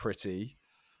wasn't as pretty.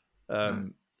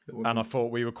 And I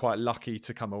thought we were quite lucky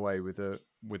to come away with a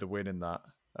win in that.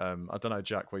 I don't know,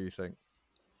 Jack, what do you think?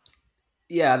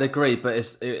 Yeah, I'd agree,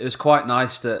 but it was quite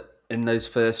nice that in those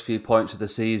first few points of the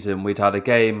season, we'd had a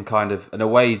game, kind of an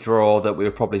away draw that we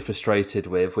were probably frustrated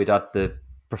with. We'd had the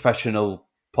professional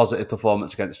positive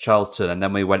performance against Charlton, and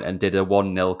then we went and did a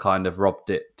 1-0 kind of robbed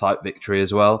it type victory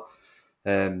as well.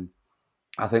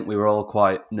 I think we were all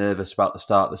quite nervous about the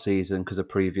start of the season because of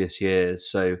previous years.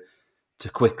 So to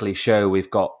quickly show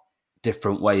we've got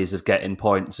different ways of getting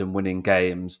points and winning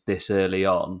games this early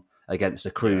on against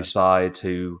a Crewe side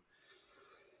who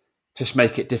just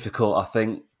make it difficult. I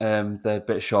think they're a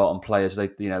bit short on players. They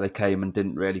came and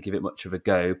didn't really give it much of a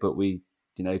go, but we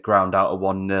ground out a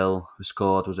 1-0. We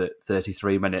scored, was it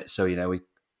 33 minutes? So we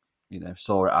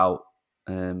saw it out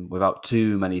without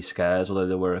too many scares, although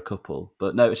there were a couple.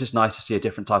 But no, it's just nice to see a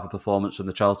different type of performance from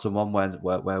the Charlton one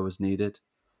where was needed.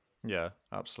 Yeah,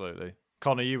 absolutely.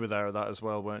 Connor, you were there at that as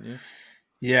well, weren't you?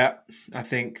 Yeah, I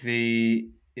think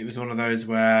it was one of those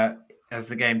where as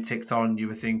the game ticked on, you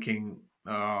were thinking,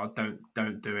 oh,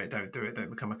 don't do it, don't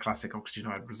become a classic Oxford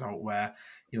United result where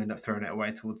you end up throwing it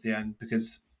away towards the end,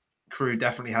 because Crewe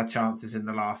definitely had chances in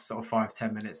the last sort of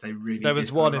 5-10 minutes. They really there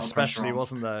was one especially,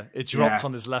 wasn't there? It dropped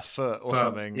on his left foot or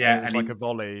something. Yeah, it was like a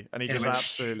volley, and he just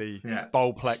absolutely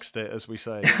bowl-plexed it, as we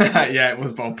say. Yeah, it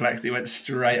was bowl-plexed. He went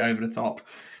straight over the top,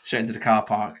 straight into the car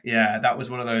park. Yeah, that was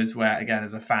one of those where, again,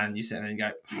 as a fan, you sit there and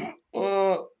go,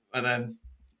 oh, and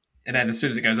then as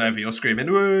soon as it goes over, you're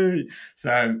screaming, whee!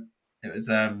 So it was,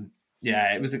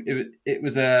 it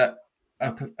was a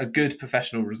good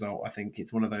professional result. I think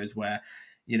it's one of those where,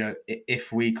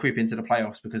 if we creep into the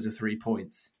playoffs because of 3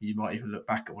 points, you might even look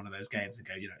back at one of those games and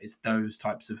go, it's those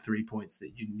types of 3 points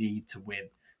that you need to win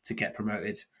to get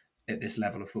promoted at this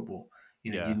level of football.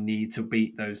 You need to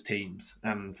beat those teams,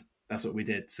 and that's what we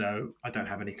did. So I don't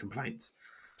have any complaints.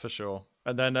 For sure.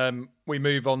 And then we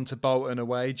move on to Bolton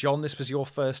away. John, this was your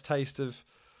first taste of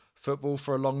football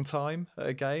for a long time at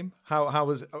a game. How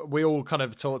was? We all kind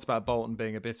of talked about Bolton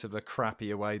being a bit of a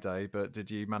crappy away day, but did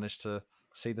you manage to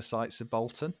see the sights of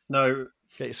Bolton? No.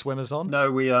 Get your swimmers on?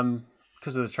 No, we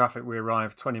because of the traffic, we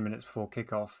arrived 20 minutes before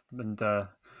kickoff and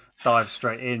dived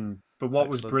straight in. But what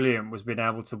was brilliant was being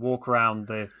able to walk around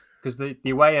because the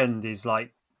away end is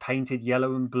like painted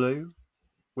yellow and blue,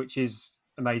 which is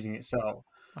amazing itself.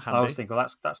 I always think, well,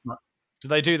 that's not. Do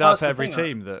they do that for every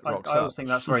team that rocks up? I always think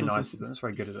that's very nice of them. That's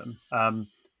very good of them.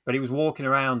 But he was walking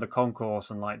around the concourse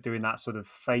and like doing that sort of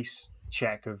face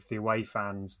check of the away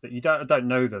fans that I don't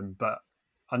know them, but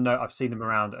I know I've seen them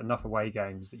around enough away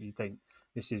games that you think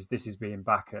this is being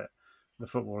back at the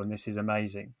football and this is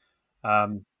amazing.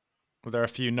 Well, there are a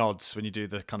few nods when you do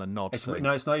the kind of nod thing.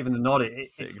 No, it's not even the nod.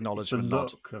 It's acknowledgement the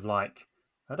look of like,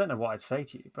 I don't know what I'd say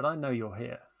to you, but I know you're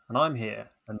here and I'm here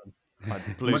and like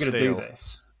we're going to do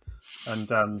this. And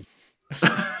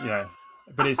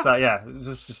but it's that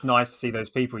it's just nice to see those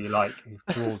people you like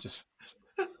who all just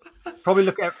probably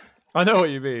look at. I know what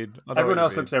you mean. Everyone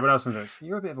else looks.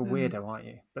 You're a bit of a weirdo, aren't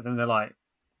you? But then they're like,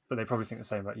 but they probably think the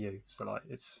same about you. So like,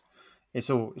 it's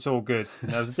all good.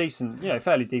 There was a decent,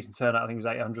 fairly decent turnout. I think it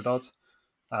was 800 odd,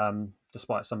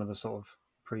 despite some of the sort of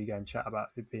pre-game chat about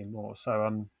it being more.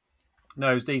 So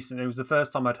no, it was decent. It was the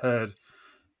first time I'd heard,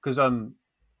 because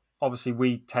obviously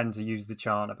we tend to use the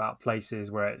chant about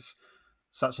places where it's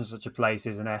such and such a place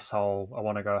is an S-hole, I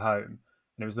want to go home.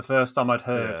 And it was the first time I'd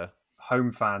heard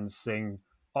home fans sing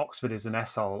Oxford is an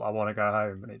S-hole, I want to go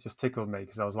home. And it just tickled me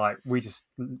because I was like, we just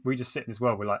sit in this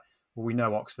world. We're like, well, we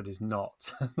know Oxford is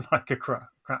not like a crap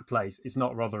place. It's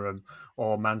not Rotherham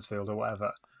or Mansfield or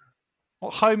whatever.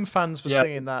 What home fans were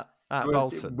singing that at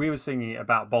Bolton? We were singing it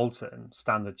about Bolton,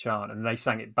 standard chant, and they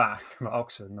sang it back about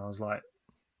Oxford. And I was like,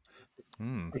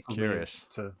 curious.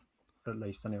 To at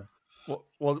least anyway.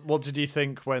 What did you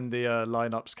think when the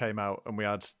lineups came out and we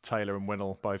had Taylor and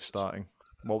Winnell both starting?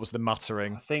 What was the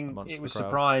muttering? I think it was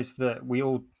surprised that we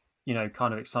all,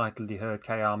 kind of excitedly heard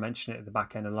KR mention it at the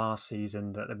back end of last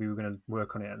season that we were going to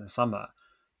work on it in the summer.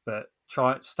 But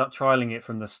trialing it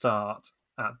from the start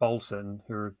at Bolton,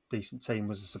 who are a decent team,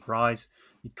 was a surprise.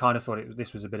 You kind of thought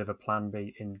this was a bit of a plan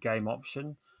B in-game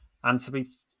option. And to be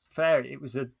fair, it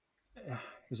was an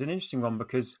interesting one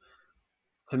because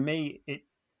to me, it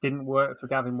didn't work for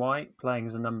Gavin White playing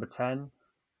as a number 10,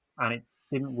 and it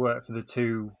didn't work for the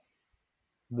two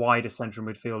wider central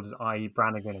midfielders, i.e.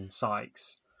 Brannigan and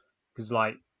Sykes. Because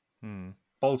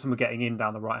Bolton were getting in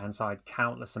down the right-hand side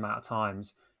countless amount of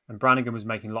times, and Brannigan was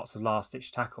making lots of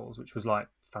last-ditch tackles, which was like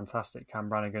fantastic. Cam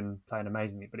Brannigan playing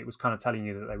amazingly, but it was kind of telling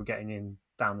you that they were getting in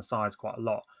down the sides quite a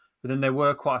lot. But then there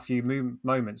were quite a few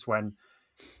moments when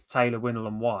Taylor, Winnall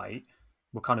and White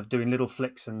were kind of doing little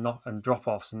flicks and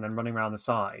drop-offs and then running around the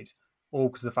side, all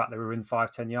because of the fact they were in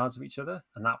 5-10 yards of each other,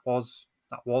 and that was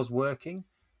working.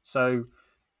 So,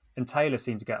 and Taylor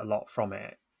seemed to get a lot from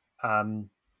it.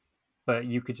 But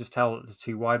you could just tell that the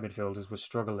two wide midfielders were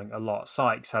struggling a lot.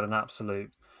 Sykes had an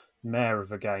absolute mare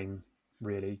of a game,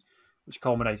 really, which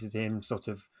culminated in him sort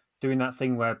of doing that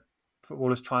thing where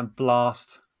footballers try and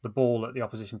blast the ball at the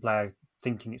opposition player,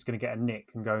 thinking it's going to get a nick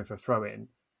and going for a throw-in,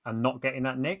 and not getting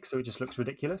that nick, so it just looks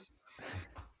ridiculous.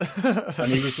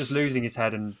 And he was just losing his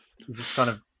head, and he just kind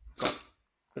of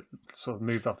sort of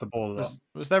moved off the ball a lot.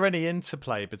 Was there any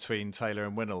interplay between Taylor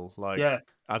and Winnall,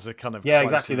 as a kind of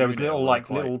exactly? There was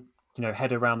little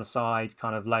head around the side,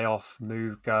 kind of lay off,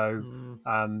 move, go.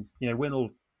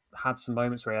 Winnall had some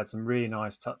moments where he had some really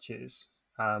nice touches,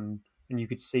 and you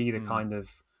could see the kind of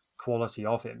quality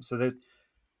of him. So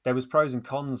there was pros and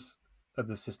cons of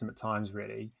the system at times,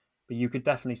 really, but you could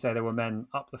definitely say there were men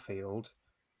up the field,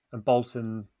 and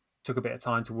Bolton took a bit of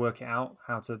time to work it out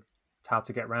how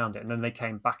to get around it, and then they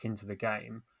came back into the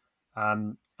game,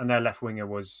 and their left winger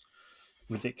was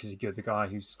ridiculously good, the guy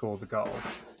who scored the goal.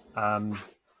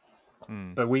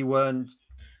 But we weren't.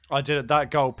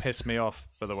 That goal pissed me off,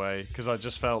 by the way, because I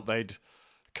just felt they'd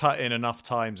cut in enough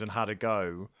times and had a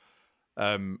go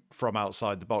from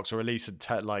outside the box, or at least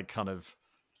had kind of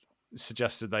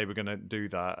suggested they were going to do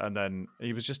that, and then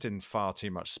he was just in far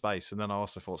too much space. And then I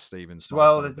also thought Stevens.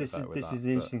 This is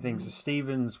the interesting thing. So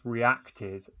Stevens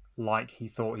reacted like he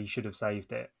thought he should have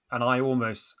saved it, and I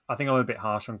think I'm a bit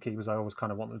harsh on keepers. I always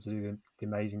kind of want them to do the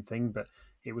amazing thing, but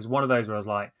it was one of those where I was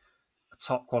like, a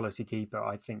top quality keeper,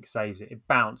 I think, saves it. It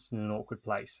bounced in an awkward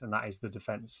place, and that is the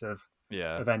defense of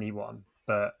anyone.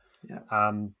 But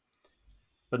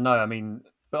no, I mean,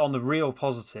 but on the real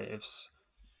positives,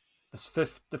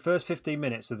 the first 15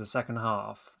 minutes of the second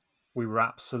half, we were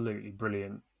absolutely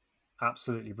brilliant,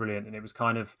 and it was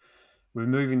kind of, we were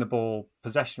moving the ball,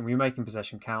 possession. We were making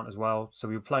possession count as well, so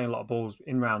we were playing a lot of balls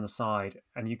in round the side,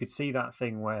 and you could see that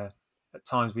thing where at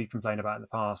times we've complained about in the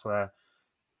past, where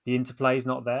the interplay is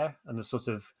not there, and the sort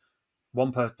of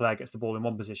one player gets the ball in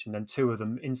one position, then two of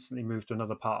them instantly move to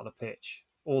another part of the pitch.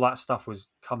 All that stuff was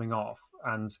coming off,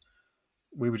 and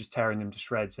we were just tearing them to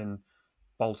shreds. And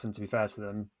Bolton, to be fair to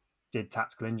them, did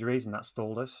tactical injuries, and that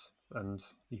stalled us, and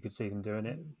you could see them doing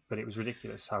it. But it was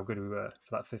ridiculous how good we were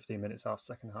for that 15 minutes after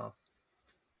second half.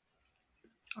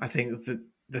 I think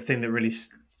the thing that really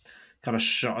kind of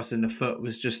shot us in the foot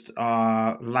was just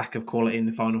our lack of quality in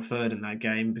the final third in that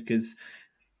game, because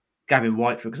Gavin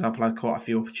White, for example, had quite a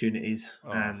few opportunities,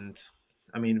 and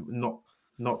I mean,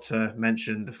 not to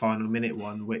mention the final minute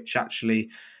one, which actually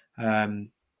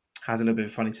has a little bit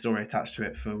of a funny story attached to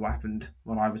it for what happened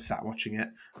while I was sat watching it.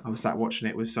 I was sat watching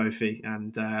it with Sophie,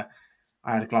 and I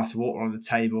had a glass of water on the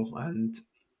table, and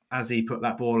as he put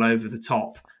that ball over the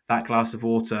top, that glass of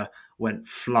water went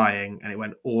flying, and it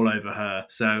went all over her.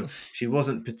 So she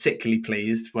wasn't particularly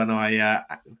pleased when I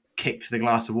kicked the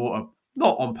glass of water.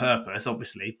 Not on purpose,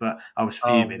 obviously, but I was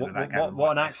fuming with that game.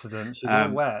 What an accident! She's all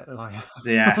wet.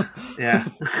 Yeah.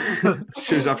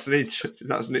 She was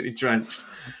absolutely drenched.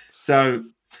 So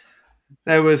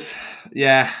there was,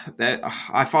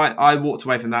 I walked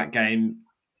away from that game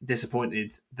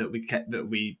disappointed that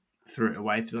we threw it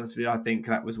away. To be honest with you, I think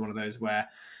that was one of those where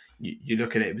you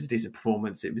look at it, it was a decent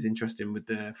performance. It was interesting with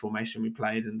the formation we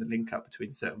played and the link up between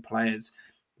certain players,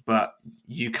 but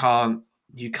you can't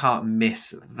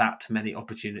miss that many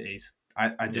opportunities.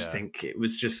 I just think it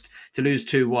was just, to lose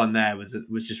 2-1 there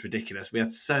was just ridiculous. We had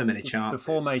so many chances.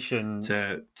 The formation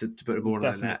to put the ball in the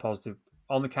net. Definitely positive.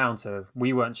 On the counter,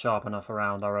 we weren't sharp enough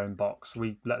around our own box.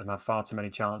 We let them have far too many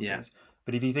chances. Yeah.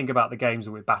 But if you think about the games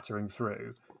that we're battering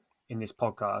through in this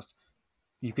podcast,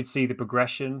 you could see the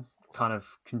progression kind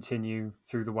of continue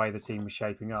through the way the team was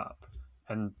shaping up.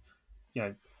 And,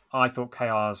 I thought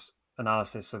KR's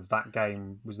analysis of that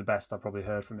game was the best I probably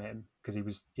heard from him,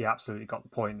 because he absolutely got the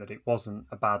point that it wasn't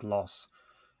a bad loss.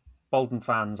 Bolton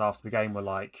fans after the game were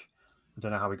like, I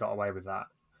don't know how we got away with that.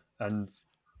 And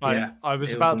I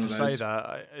was about to say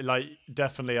that,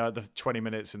 definitely the 20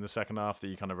 minutes in the second half that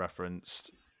you kind of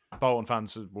referenced, Bolton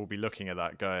fans will be looking at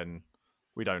that going,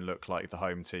 we don't look like the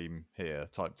home team here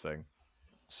type thing.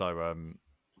 So,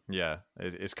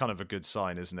 it's kind of a good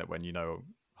sign, isn't it, when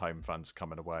home fans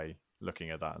coming away looking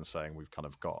at that and saying we've kind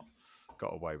of got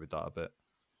away with that a bit.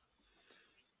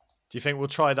 Do you think we'll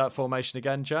try that formation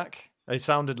again, Jack? It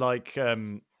sounded like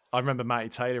I remember Matty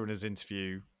Taylor in his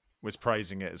interview was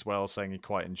praising it as well, saying he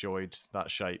quite enjoyed that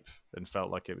shape and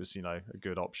felt like it was, a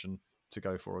good option to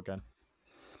go for again.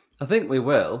 I think we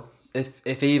will,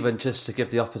 if even just to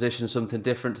give the opposition something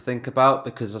different to think about,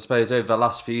 because I suppose over the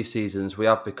last few seasons we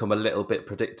have become a little bit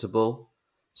predictable.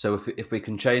 So if we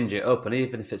can change it up, and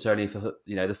even if it's only for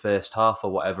the first half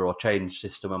or whatever, or change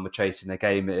system when we're chasing the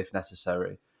game if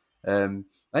necessary, I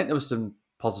think there was some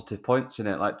positive points in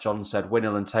it. Like John said,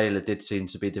 Winnall and Taylor did seem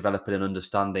to be developing an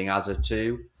understanding as a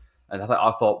two. And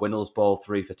I thought Winnall's ball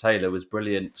 3 for Taylor was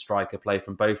brilliant striker play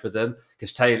from both of them,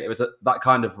 because Taylor, it was that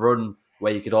kind of run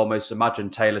where you could almost imagine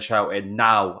Taylor shouting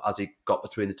now as he got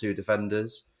between the two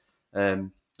defenders.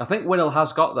 I think Winnall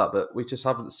has got that, but we just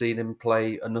haven't seen him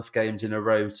play enough games in a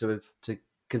row to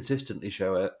consistently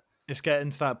show it. It's getting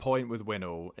to that point with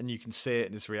Winnall, and you can see it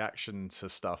in his reaction to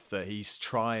stuff that he's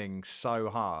trying so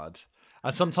hard.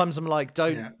 And sometimes I'm like,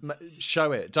 don't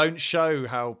show it. Don't show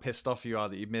how pissed off you are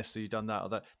that you missed or you've done that or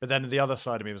that. But then the other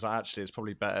side of me was like, actually, it's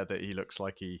probably better that he looks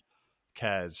like he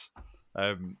cares.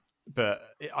 But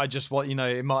I just want,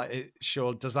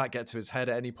 does that get to his head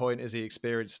at any point? Is he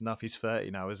experienced enough? He's 30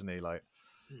 now, isn't he? Like,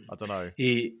 I don't know.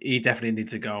 He definitely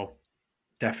needs a goal.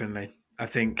 Definitely. I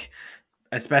think,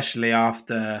 especially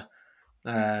after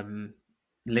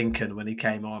Lincoln when he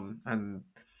came on,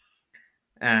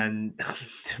 and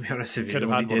to be honest with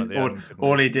you,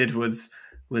 all he did was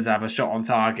have a shot on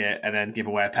target and then give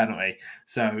away a penalty.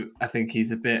 So I think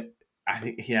he's a bit. I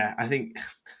think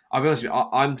I'll be honest with you,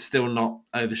 I'm still not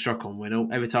overstruck on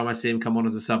Winnall. Every time I see him come on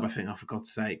as a sub, I think, oh, for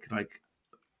God's sake,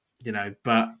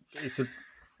 but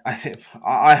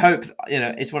I hope,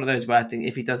 it's one of those where I think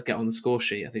if he does get on the score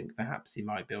sheet, I think perhaps he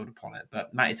might build upon it.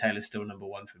 But Matty Taylor's still number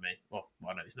 1 for me. Well,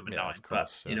 I know he's number 9,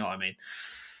 but you know what I mean.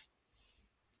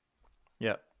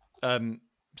 Yeah.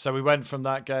 So we went from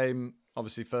that game,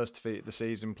 obviously first defeat of the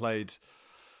season, played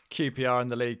QPR in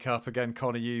the League Cup again.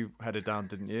 Connor, you headed down,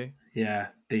 didn't you? Yeah.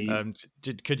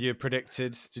 Could you have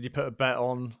predicted? Did you put a bet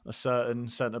on a certain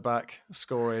centre back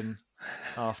scoring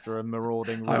after a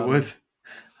marauding run?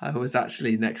 I was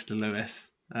actually next to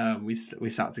Lewis. We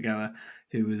sat together.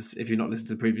 Who was, if you've not listened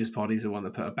to the previous pod, he's the one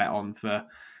that put a bet on for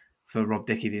Rob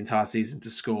Dickie the entire season to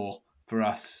score for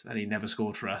us, and he never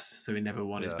scored for us, so he never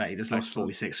won his bet. He just lost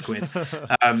 46 quid.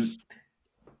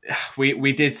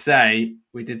 We did say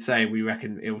we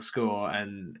reckon he'll score,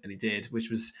 and he did, it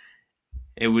was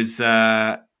it was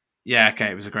a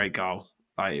great goal.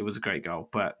 It was a great goal,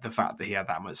 but the fact that he had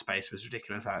that much space was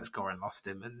ridiculous. Alex Gorin lost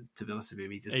him, and to be honest with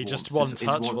him, he just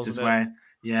waltzed his way.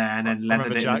 Yeah, and then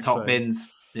leathered it in the top bins.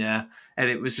 Yeah, and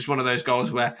it was just one of those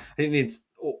goals where I think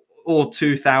all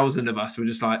 2,000 of us were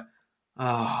just like,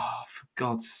 oh, for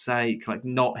God's sake,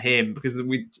 not him, because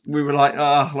we were like,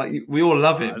 we all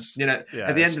love him. At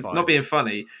the end of not being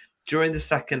funny, during the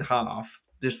second half,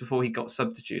 just before he got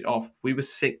substituted off, we were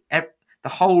sick. The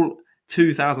whole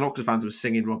 2,000 Oxford fans were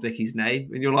singing Rob Dickie's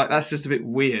name, and you're like, that's just a bit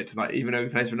weird. Even though he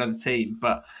plays for another team,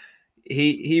 but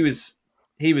he was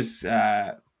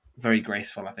very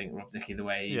graceful. I think Rob Dickie, the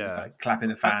way he was clapping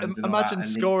the fans. Imagine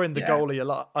scoring the goalie a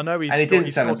lot. I know he scored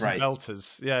some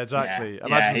belters. Yeah, exactly.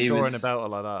 Imagine scoring a belter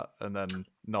like that and then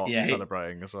not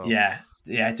celebrating as well. Yeah.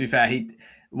 To be fair,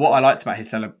 what I liked about his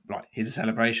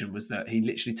celebration was that he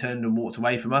literally turned and walked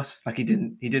away from us. He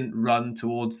didn't run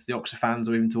towards the Oxford fans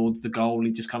or even towards the goal.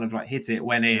 He just kind of hit it,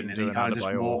 went in, and he kind of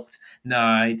just walked.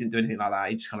 No, he didn't do anything like that.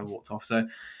 He just kind of walked off. So,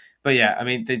 but yeah, I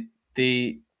mean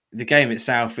the game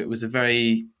itself, it was a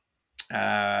very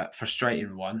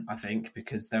frustrating one, I think,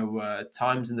 because there were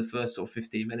times in the first sort of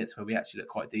 15 minutes where we actually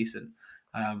looked quite decent.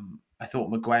 I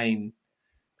thought McGuane,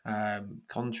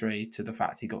 contrary to the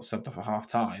fact he got subbed off at half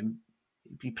time,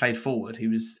 he played forward.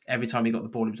 Every time he got the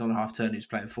ball, he was on a half turn, he was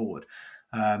playing forward.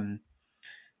 I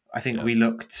think we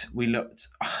looked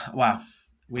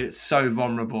so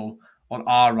vulnerable on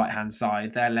our right hand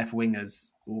side. Their left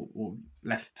wingers or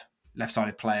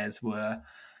left-sided players were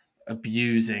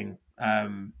abusing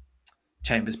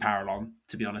Chambers' Parallon,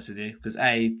 to be honest with you, because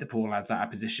the poor lad's out of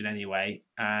position anyway,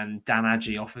 and Dan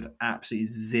Adjei offered absolutely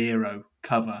zero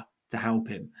cover to help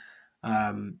him,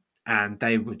 and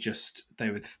they were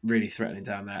really threatening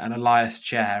down there. And Elias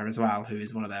Chair as well, who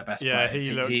is one of their best players.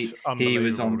 He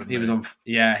was on.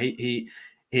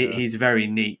 He's a very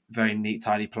neat,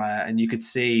 tidy player, and you could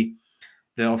see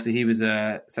that obviously he was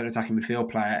a centre attacking midfield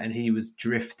player, and he was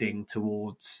drifting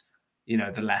towards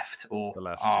the left or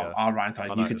our right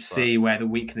side. You could see where the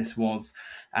weakness was,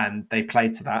 and they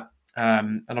played to that.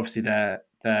 And obviously their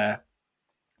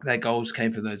goals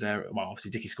came from those areas. Well,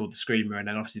 obviously Dickie scored the screamer, and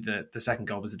then obviously the second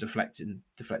goal was a deflected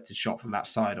shot from that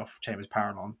side off Chambers'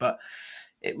 Parallon. But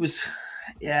it was,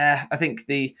 I think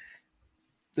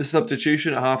the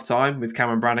substitution at half time with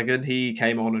Cameron Brannigan. He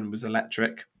came on and was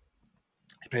electric.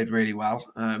 He played really well.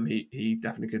 He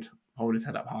definitely could hold his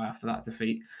head up high after that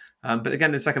defeat. But again,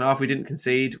 in the second half, we didn't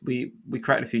concede. We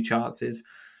created a few chances.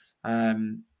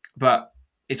 But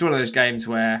it's one of those games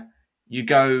where you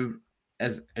go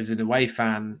as an away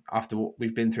fan after what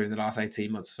we've been through in the last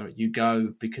 18 months or so. You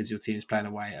go because your team's playing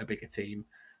away at a bigger team.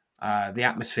 The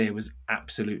atmosphere was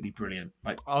absolutely brilliant.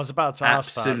 Like, I was about to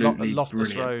ask that.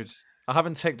 Loftus Road. I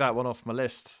haven't ticked that one off my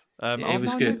list. It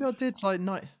was good. Maybe I did.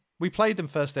 We played them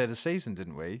first day of the season,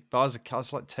 didn't we? But I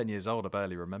was like 10 years old. I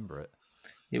barely remember it.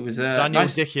 It was Daniel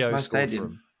Dichio scored stadium.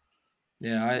 for him.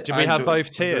 Yeah, did we have both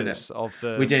tiers of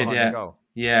the? We did, yeah. Goal?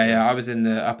 Yeah. I was in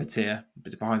the upper tier,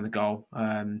 behind the goal.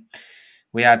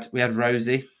 We had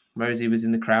Rosie. Rosie was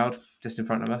in the crowd just in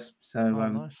front of us. So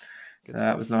nice.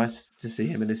 That was nice to see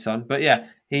him and his son. But yeah,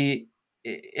 the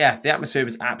atmosphere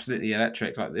was absolutely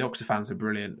electric. Like, the Oxford fans are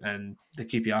brilliant, and the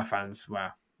QPR fans,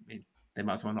 wow, they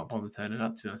might as well not bother turning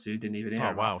up, to be honest with you. Didn't even hear.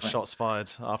 Oh, wow. Shots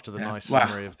fired after the nice wow.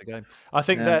 summary of the game. I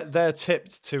think they're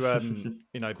tipped to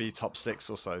be top 6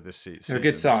 or so this season. They're a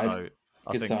good side. So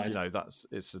I think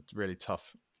it's a really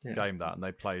tough game, that, and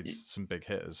they played some big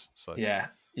hitters. So yeah,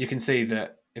 you can see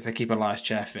that if they keep Elias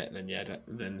Chair fit, then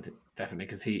definitely,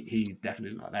 because he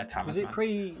definitely, like, their talent. Was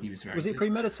it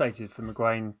premeditated for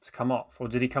Maguire to come off, or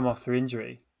did he come off through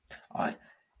injury?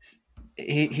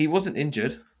 He wasn't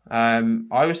injured.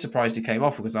 I was surprised he came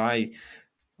off, because I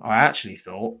actually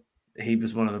thought he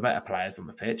was one of the better players on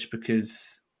the pitch,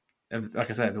 because of, like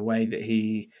I said, the way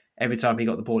that every time he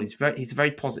got the ball, he's a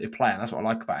very positive player. And that's what I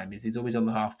like about him, is he's always on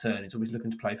the half turn. He's always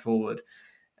looking to play forward.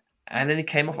 And then he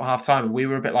came off at half time, and we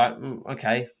were a bit like,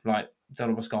 okay, like, don't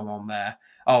know what's going on there.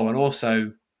 Oh, and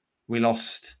also we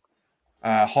lost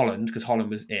Holland, because Holland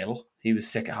was ill. He was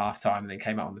sick at half time and then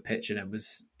came out on the pitch and then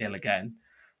was ill again.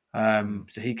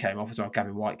 So he came off as well.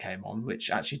 Gavin White came on, which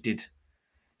actually did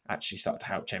start to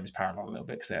help James Parallel a little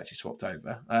bit, because they actually swapped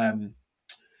over.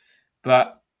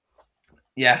 But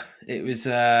yeah, it was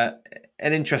an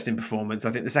interesting performance.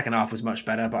 I think the second half was much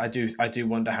better, but I do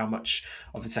wonder how much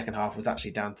of the second half was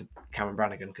actually down to Cameron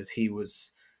Brannigan, because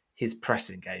his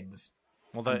pressing game was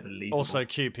unbelievable. Also,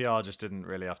 QPR just didn't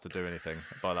really have to do anything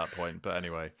by that point. But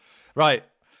anyway, right.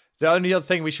 The only other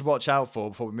thing we should watch out for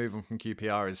before we move on from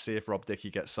QPR is see if Rob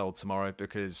Dickie gets sold tomorrow,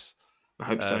 because I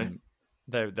hope so.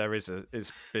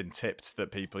 It's been tipped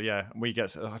that people, I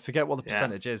forget what the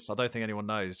percentage is. I don't think anyone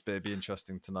knows, but it'd be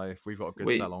interesting to know if we've got a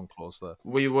good sell-on clause there.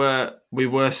 We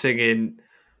were singing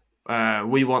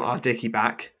 "We Want Our Dickie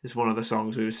Back" is one of the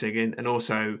songs we were singing, and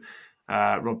also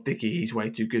Rob Dickie, he's way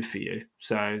too good for you.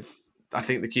 So I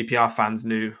think the QPR fans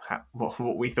knew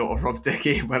what we thought of Rob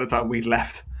Dickie by the time we'd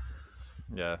left.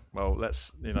 Yeah, well,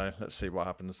 let's see what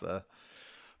happens there.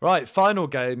 Right, final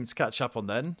game to catch up on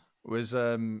then was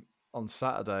on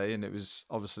Saturday, and it was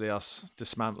obviously us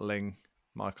dismantling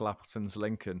Michael Appleton's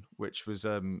Lincoln, which was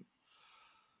a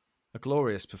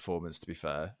glorious performance, to be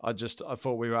fair. I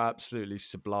thought we were absolutely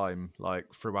sublime,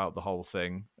 like, throughout the whole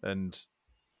thing. And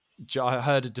I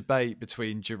heard a debate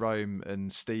between Jerome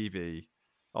and Stevie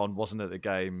on, wasn't it the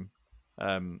game?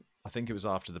 I think it was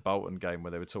after the Bolton game,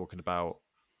 where they were talking about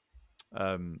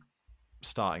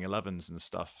starting 11s and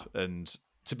stuff. And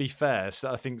to be fair,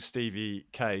 I think Stevie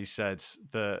K said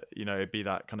that, it'd be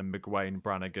that kind of McGuane,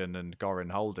 Brannigan and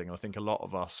Gorin holding. I think a lot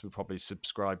of us would probably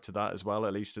subscribe to that as well,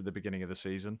 at least at the beginning of the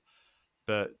season.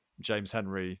 But James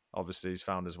Henry obviously has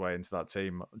found his way into that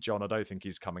team. John, I don't think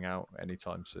he's coming out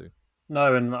anytime soon.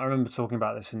 No, and I remember talking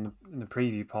about this in the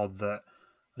preview pod, that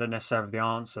I don't necessarily have the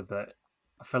answer, but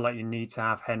I feel like you need to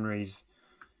have Henry's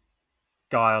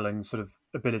guile and sort of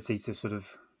ability to sort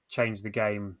of change the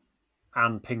game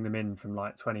and ping them in from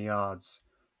like 20 yards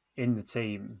in the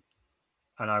team.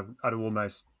 And I'd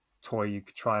almost toy you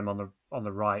could try him on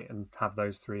the right and have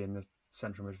those three in the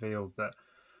central midfield. But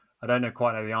I don't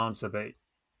quite know the answer. But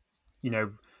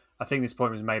I think this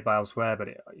point was made by elsewhere, but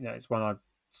it's one I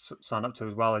signed up to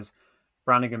as well. Is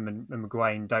Brannigan and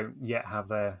McGuane don't yet have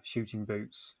their shooting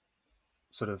boots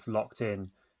sort of locked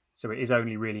in, so it is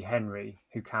only really Henry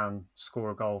who can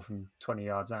score a goal from 20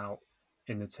 yards out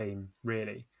in the team,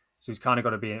 really. So he's kind of got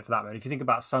to be in it for that. But if you think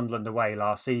about Sunderland away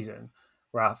last season,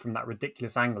 where from that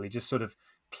ridiculous angle, he just sort of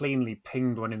cleanly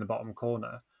pinged one in the bottom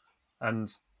corner,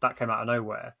 and that came out of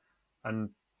nowhere. And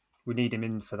we need him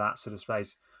in for that sort of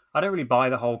space. I don't really buy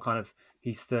the whole kind of,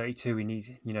 he's 32, he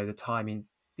needs, the time,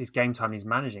 his game time he's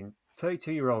managing.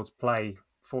 32-year-olds play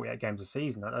 48 games a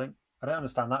season. I don't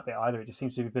understand that bit either. It just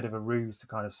seems to be a bit of a ruse to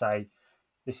kind of say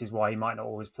this is why he might not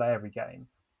always play every game.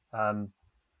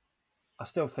 I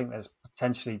still think there's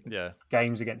potentially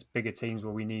games against bigger teams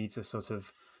where we need to sort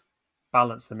of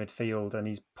balance the midfield, and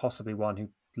he's possibly one who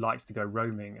likes to go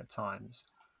roaming at times.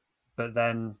 But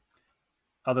then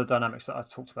other dynamics that I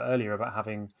talked about earlier about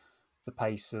having the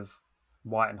pace of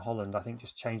White and Holland, I think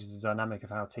just changes the dynamic of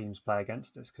how teams play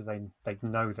against us, because they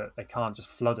know that they can't just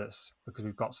flood us because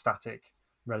we've got static,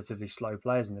 relatively slow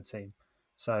players in the team.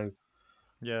 So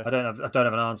yeah, I don't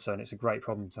have an answer, and it's a great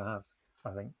problem to have,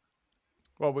 I think.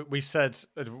 Well, we said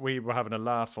we were having a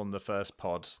laugh on the first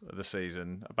pod of the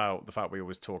season about the fact we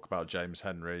always talk about James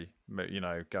Henry,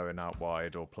 going out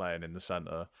wide or playing in the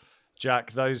centre.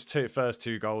 Jack, those first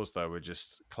two goals, though, were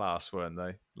just class, weren't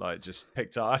they? Like, just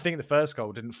picked up. I think the first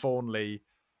goal, didn't Thornley,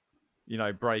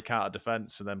 break out of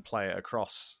defence and then play it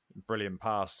across? Brilliant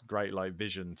pass. Great,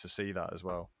 vision to see that as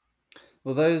well.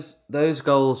 Well, those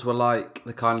goals were like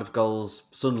the kind of goals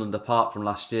Sunderland, apart from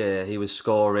last year, he was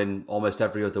scoring almost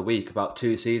every other week about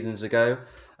 2 seasons ago.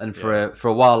 And for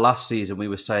a while last season, we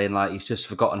were saying he's just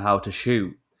forgotten how to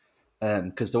shoot.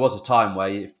 Because there was a time where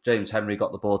if James Henry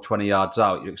got the ball 20 yards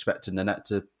out, you're expecting the net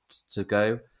to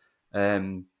go.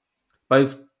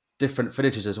 Both different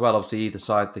finishes as well, obviously either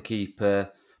side the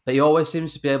keeper. But he always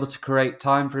seems to be able to create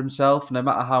time for himself, no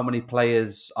matter how many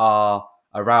players are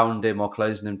around him or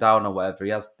closing him down or whatever. He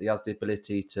has the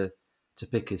ability to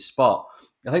pick his spot.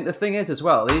 I think the thing is as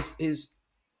well, he's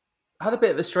had a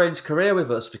bit of a strange career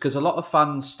with us, because a lot of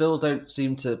fans still don't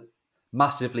seem to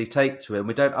massively take to him.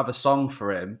 We don't have a song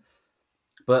for him.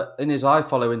 But in his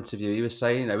iFollow interview, he was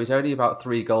saying, he's only about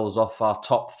 3 goals off our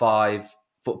top 5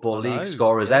 Football League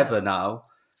scorers ever now.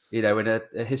 In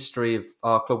a history of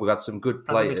our club, we've had some good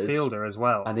players. As a midfielder as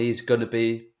well. And he's going to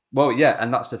be,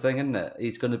 and that's the thing, isn't it?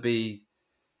 He's going to be,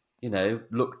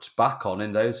 looked back on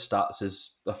in those stats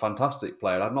as a fantastic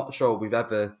player. I'm not sure we've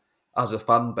ever, as a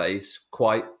fan base,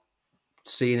 quite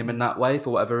seen him in that way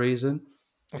for whatever reason.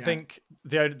 I think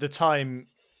the time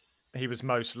he was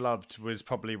most loved was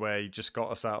probably where he just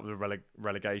got us out of the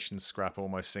relegation scrap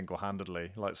almost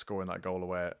single-handedly, like scoring that goal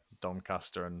away at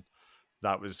Doncaster, and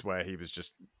that was where he was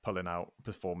just pulling out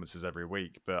performances every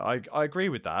week. But I agree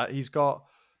with that. He's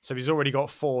already got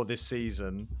 4 this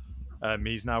season.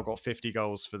 He's now got 50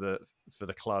 goals for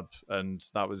the club, and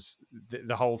that was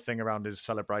the whole thing around his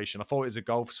celebration. I thought it was a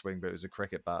golf swing, but it was a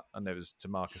cricket bat, and it was to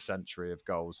mark a century of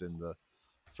goals in the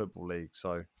Football League.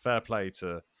 So fair play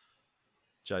to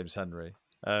James Henry.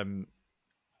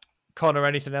 Connor,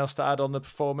 anything else to add on the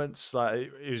performance?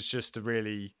 It was just a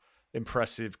really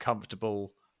impressive,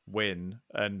 comfortable win.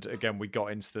 And again, we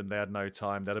got into them. They had no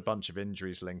time. They had a bunch of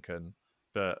injuries, Lincoln,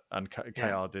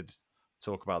 KR did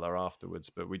talk about that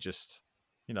afterwards. But we just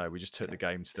took the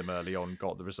game to them early on,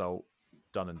 got the result,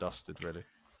 done and dusted. Really,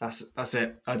 that's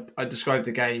it. I described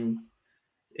the game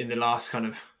in the last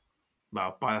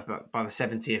by the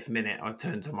 70th minute. I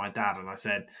turned to my dad and I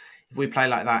said, if we play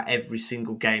like that every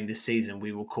single game this season,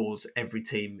 we will cause every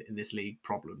team in this league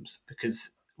problems,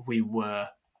 because we were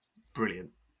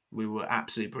brilliant. We were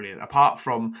absolutely brilliant. Apart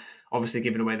from obviously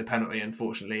giving away the penalty,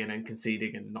 unfortunately, and then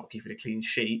conceding and not keeping a clean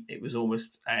sheet, it was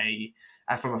almost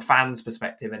from a fan's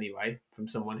perspective anyway, from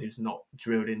someone who's not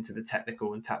drilled into the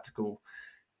technical and tactical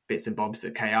bits and bobs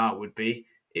that KR would be,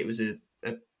 it was a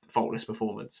faultless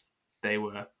performance. They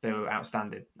were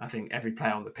outstanding. I think every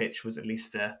player on the pitch was at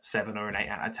least a 7 or an 8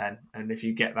 out of 10. And if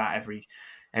you get that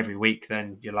every week,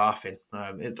 then you're laughing.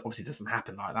 It obviously doesn't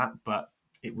happen like that, but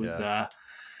it was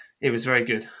very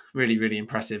good. Really, really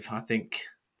impressive. I think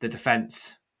the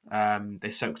defence,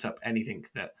 they soaked up anything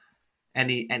that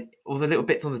all the little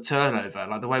bits on the turnover,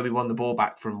 like the way we won the ball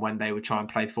back from when they would try and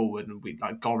play forward, and we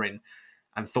like Gorin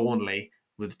and Thornley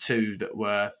were the 2 that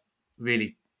were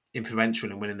really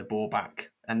influential in winning the ball back,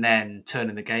 and then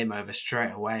turning the game over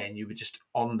straight away, and you were just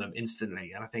on them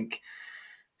instantly. And I think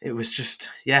it was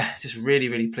just really,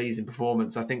 really pleasing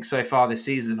performance. I think so far this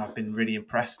season, I've been really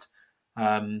impressed.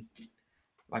 Obviously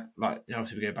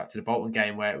we go back to the Bolton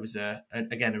game where it was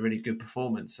again a really good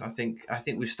performance. I think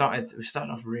we've started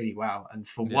off really well, and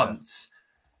for once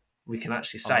we can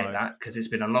actually say that, because it's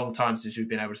been a long time since we've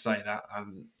been able to say that.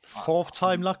 Fourth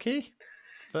time lucky.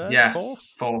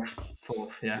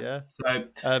 Fourth. Yeah. So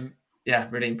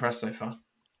really impressed so far.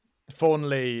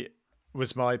 Thornley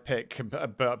was my pick,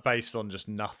 but based on just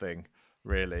nothing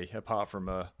really, apart from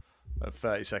a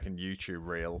 30-second YouTube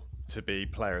reel to be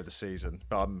player of the season.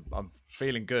 But I'm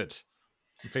feeling good.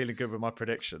 I'm feeling good with my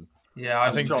prediction. Yeah,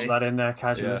 I think drop that in there,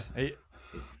 casually.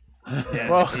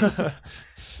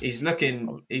 He's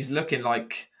looking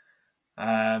like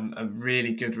a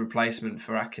really good replacement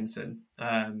for Atkinson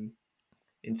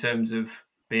in terms of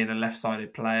being a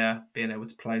left-sided player, being able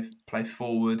to play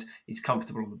forward. He's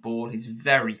comfortable on the ball. He's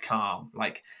very calm.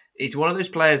 Like, he's one of those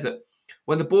players that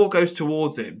when the ball goes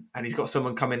towards him and he's got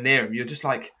someone coming near him, you're just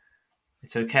like,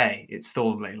 It's okay. It's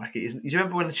Thornley. Like, do you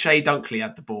remember when Shea Dunkley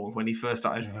had the ball when he first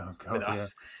started with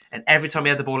us? Yeah. And every time he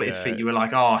had the ball at his feet, you were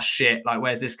like, "Oh shit! Like,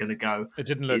 where's this going to go?" It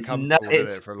didn't look comfortable, did it,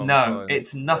 for a long time?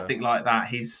 It's nothing like that.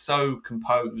 He's so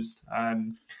composed,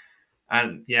 and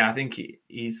yeah, I think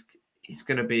he's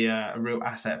going to be a real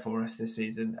asset for us this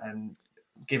season. And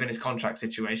given his contract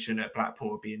situation at Blackpool,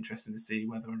 it'll be interesting to see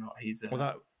whether or not he's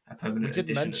a permanent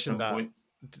addition at some point.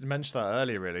 Didn't mention that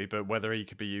earlier, really, but whether he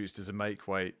could be used as a make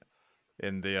weight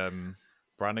in the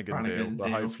Brannigan deal, but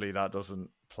hopefully that doesn't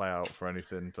play out for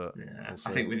anything. But yeah,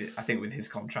 we'll I think with his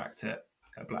contract at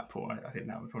Blackpool, I think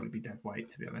that would probably be dead weight,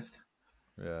 to be honest.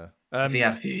 Yeah, if he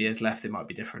had a few years left, it might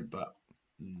be different, but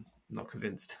not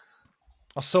convinced.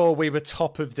 I saw we were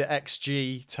top of the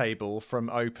XG table from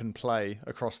open play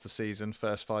across the season,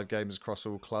 first 5 games across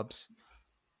all clubs.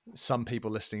 Some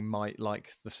people listening might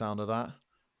like the sound of that.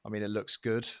 I mean, it looks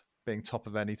good being top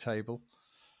of any table.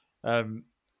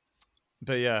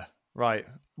 But yeah, right.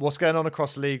 What's going on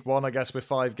across League One? I guess we're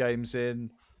 5 games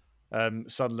in.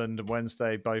 Sunderland and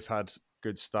Wednesday both had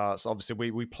good starts.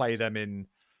 Obviously, we play them in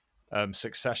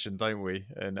succession, don't we,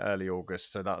 in early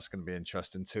August? So that's going to be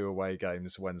interesting. 2 away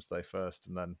games, Wednesday first,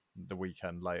 and then the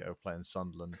weekend later playing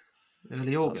Sunderland.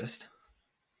 Early August?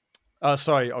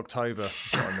 Sorry, October.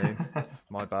 That's what I mean.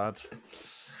 My bad.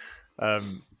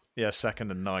 Yeah,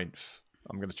 2nd and 9th.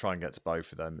 I'm going to try and get to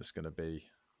both of them. It's going to be,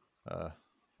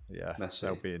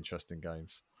 they'll be interesting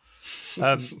games.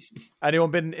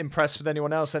 Anyone been impressed with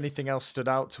anyone else? Anything else stood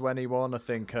out to anyone? I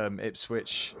think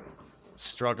Ipswich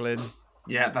struggling.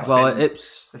 Yeah,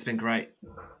 that's been great.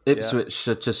 Ipswich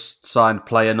had just signed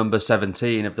player number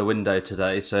 17 of the window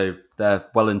today, so they're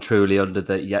well and truly under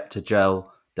the yet to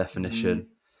gel definition.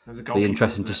 Be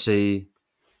interesting to see.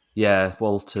 Yeah,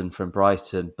 Walton from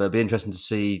Brighton. But it'd be interesting to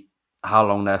see how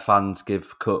long their fans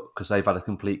give Cook, because they've had a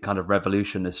complete kind of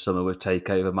revolution this summer with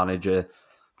takeover manager,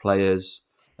 players.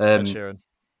 Ed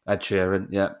Sheeran,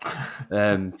 yeah.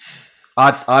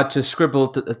 I just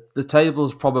scribbled that the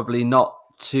table's probably not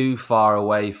too far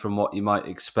away from what you might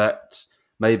expect.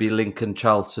 Maybe Lincoln,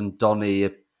 Charlton, Donny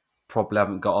probably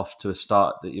haven't got off to a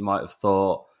start that you might have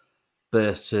thought.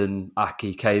 Burton,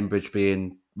 Aki, Cambridge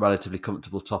being relatively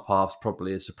comfortable top halves,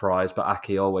 probably a surprise, but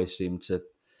Aki always seemed to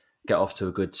get off to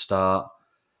a good start.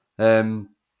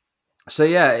 So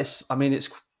yeah, it's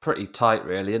pretty tight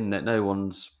really, isn't it? No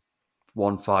one's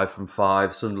won 5 from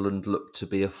 5. Sunderland look to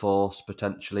be a force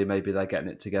potentially. Maybe they're getting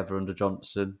it together under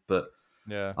Johnson, but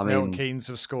yeah, Milton Keynes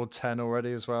have scored 10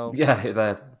 already as well. Yeah,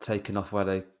 they're taking off where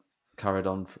they carried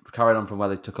on from where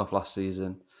they took off last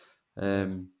season. I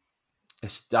think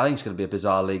it's going to be a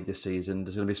bizarre league this season.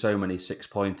 There's going to be so many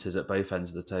 6-pointers at both ends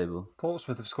of the table.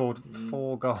 Portsmouth have scored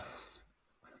 4 goals.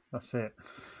 That's it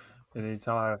in the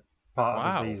entire part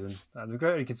of the season. And they've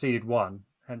only conceded 1,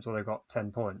 hence why they've got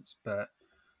 10 points. But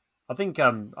I think,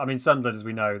 Sunderland, as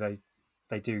we know,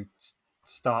 they do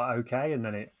start okay, and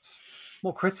then it's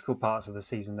more critical parts of the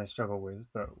season they struggle with.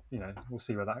 But we'll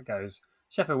see where that goes.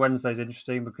 Sheffield Wednesday's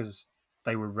interesting because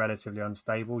they were relatively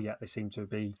unstable, yet they seem to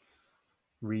be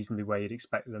reasonably where you'd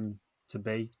expect them to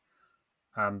be.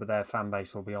 But their fan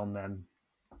base will be on them,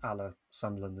 a la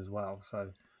Sunderland as well.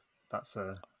 So that's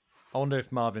I wonder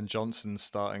if Marvin Johnson's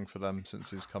starting for them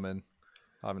since he's come in.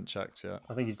 I haven't checked yet.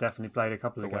 I think he's definitely played a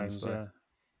couple of games,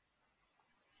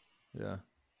 Yeah.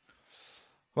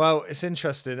 Well, it's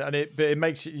interesting, and it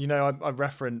makes I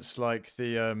referenced like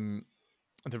the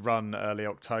run early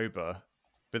October,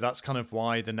 but that's kind of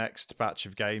why the next batch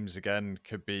of games again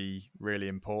could be really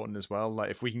important as well.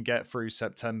 Like if we can get through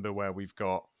September, where we've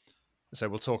got, so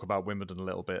we'll talk about Wimbledon a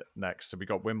little bit next. So we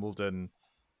got Wimbledon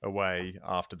away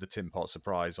after the Tin Pot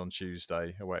surprise on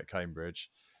Tuesday away at Cambridge.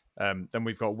 Then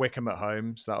we've got Wickham at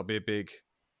home, so that'll be a big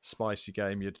spicy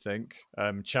game, you'd think.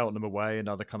 Cheltenham away,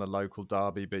 another kind of local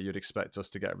derby, but you'd expect us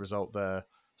to get a result there.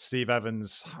 Steve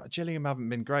Evans, Gillingham haven't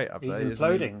been great, have He's they?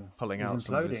 Imploding. Pulling He's out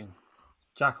imploding.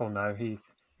 Jack will know. He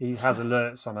has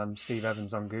alerts on Steve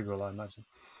Evans on Google, I imagine.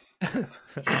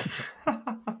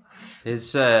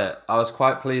 I was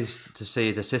quite pleased to see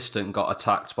his assistant got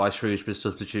attacked by Shrewsbury's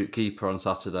substitute keeper on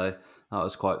Saturday. That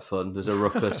was quite fun. There's a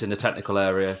ruckus in the technical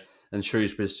area, and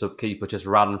Shrewsbury's sub-keeper just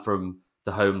ran from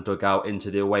the home dugout into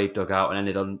the away dugout and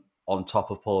ended on top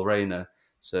of Paul Rayner.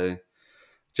 So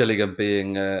Gillingham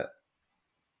being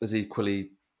as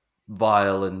equally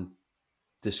vile and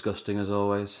disgusting as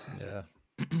always. Yeah.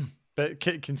 But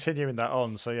continuing that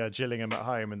on, so yeah, Gillingham at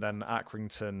home and then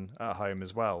Accrington at home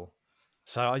as well.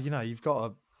 So you've got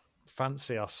to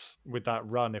fancy us with that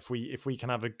run if we can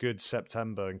have a good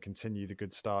September and continue the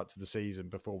good start to the season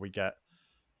before we get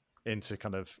into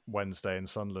kind of Wednesday and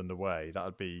Sunderland away. That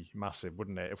would be massive,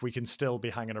 wouldn't it? If we can still be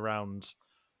hanging around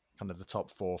kind of the top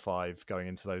 4 or 5 going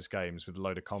into those games with a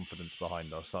load of confidence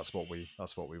behind us. That's what we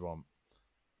want.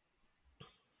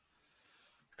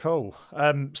 Cool.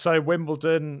 So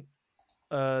Wimbledon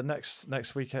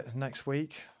next week.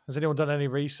 Has anyone done any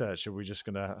research, or are we just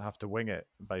going to have to wing it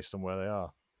based on where they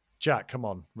are? Jack, come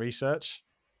on, research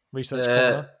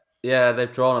corner. Yeah,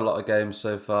 they've drawn a lot of games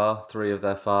so far. 3 of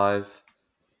their 5.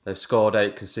 They've scored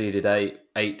 8, conceded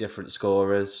 8 different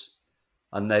scorers.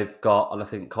 And they've got, and I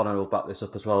think Connor will back this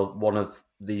up as well, one of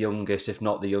the youngest, if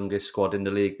not the youngest squad in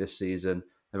the league this season.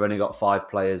 They've only got 5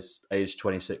 players aged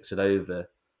 26 and over.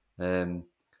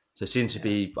 So it seems to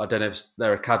be, I don't know if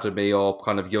they're academy or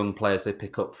kind of young players they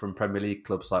pick up from Premier League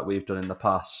clubs like we've done in the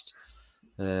past.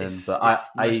 It's but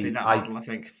mostly that model, I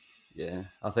think. Yeah,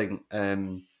 I think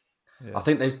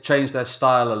they've changed their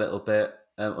style a little bit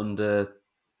under,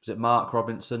 is it Mark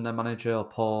Robinson, their manager, or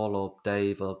Paul or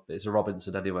Dave, or it's a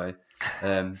Robinson anyway.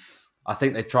 I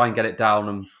think they try and get it down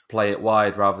and play it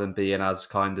wide rather than being as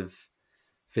kind of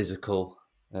physical.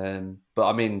 But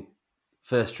I mean,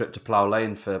 first trip to Plough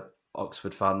Lane for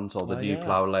Oxford fans, or the new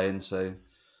Plough Lane. So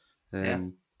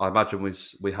I imagine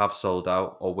we have sold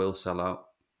out or will sell out.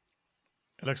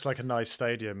 It looks like a nice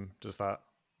stadium. Does that?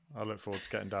 I look forward to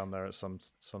getting down there at some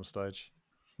stage.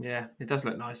 Yeah, it does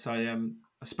look nice. I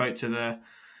spoke to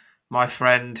my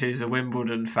friend who's a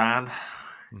Wimbledon fan.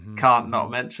 Can't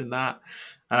not mention that.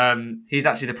 He's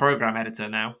actually the program editor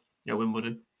now at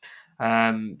Wimbledon.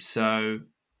 So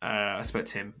I spoke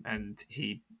to him, and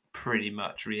he pretty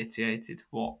much reiterated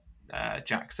what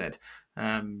Jack said.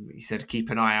 He said keep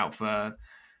an eye out for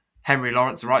Henry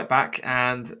Lawrence, right back,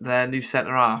 and their new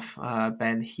centre half,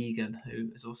 Ben Hegan,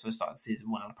 who has also started the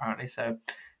season well, apparently. So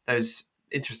those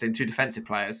interesting 2 defensive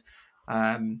players.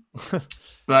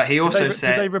 But he also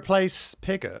said, did they replace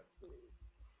Pigott?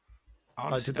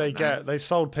 Did they get? They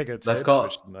sold Pigott to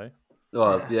Ipswich, didn't they?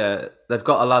 Well, yeah, they've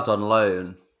got a lad on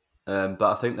loan, but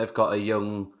I think they've got a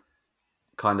young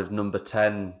kind of number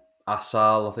 10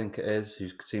 Assal, I think it is, who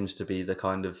seems to be the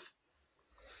kind of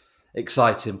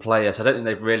exciting player. So I don't think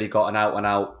they've really got an out and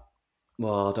out.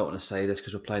 Well, I don't want to say this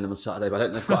because we're playing them on Saturday, but I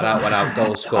don't think they've got an out and out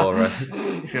goal scorer.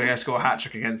 He's going to go score a hat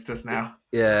trick against us now.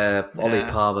 Yeah, Ollie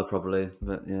Palmer probably,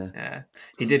 but yeah. Yeah,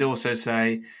 he did also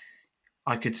say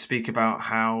I could speak about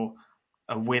how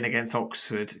a win against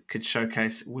Oxford could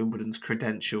showcase Wimbledon's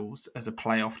credentials as a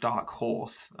playoff dark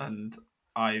horse, and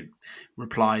I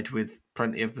replied with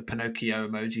plenty of the Pinocchio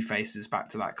emoji faces back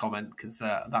to that comment because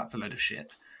that's a load of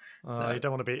shit. So, you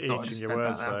don't want to be eating your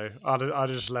words though. I'd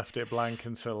just left it blank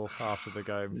until after the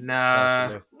game.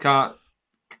 No, can't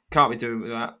be doing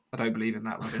with that. I don't believe in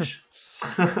that rubbish.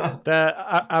 Their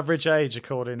average age,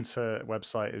 according to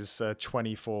website, is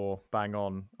 24 bang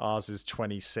on. Ours is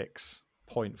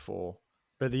 26.4.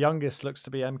 But the youngest looks to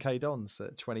be MK Dons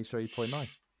at 23.9.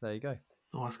 There you go.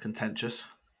 Oh, that's contentious.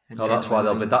 Oh, that's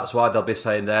why they'll be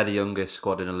saying they're the youngest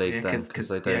squad in the league then, because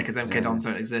they don't. Yeah, because MK Dons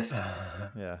don't exist.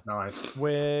 Yeah, nice.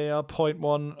 We are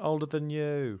 0.1 older than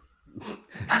you.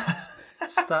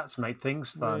 Stats make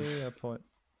things fun.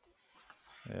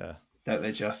 Yeah, don't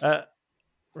they just?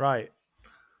 Right.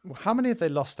 How many have they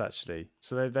lost actually?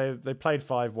 So they played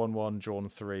 5, won 1, drawn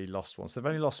 3, lost 1. So they've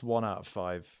only lost 1 out of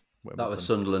 5. That was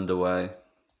Sunderland away.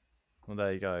 Well,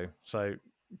 there you go. So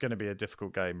going to be a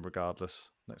difficult game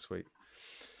regardless next week.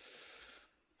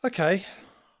 Okay.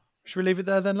 Should we leave it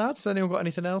there then, lads? Anyone got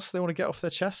anything else they want to get off their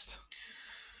chest?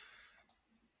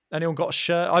 Anyone got a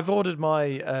shirt? I've ordered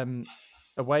my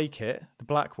away kit, the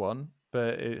black one,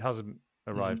 but it hasn't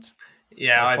arrived.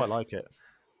 Yeah, I quite like it.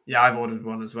 Yeah, I've ordered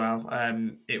one as well.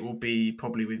 It will be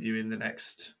probably with you in the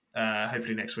next,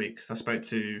 hopefully next week. Because I spoke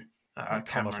to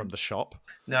Cameron from the shop.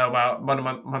 No, well, one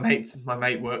of my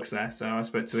mate works there, so I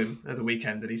spoke to him at the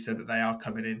weekend, and he said that they are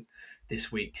coming in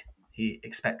this week. He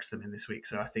expects them in this week,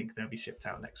 so I think they'll be shipped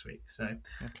out next week. So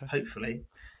hopefully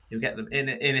you'll get them in.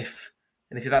 And if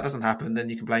that doesn't happen, then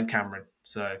you can blame Cameron.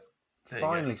 So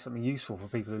finally, something useful for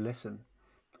people who listen.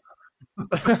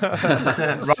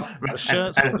 The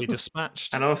shirts will be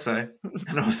dispatched, and also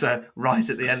right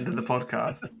at the end of the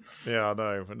podcast. Yeah, I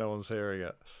know, but no one's hearing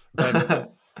it.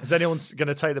 Is anyone going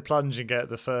to take the plunge and get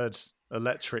the third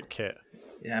electric kit?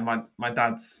 Yeah, my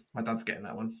dad's getting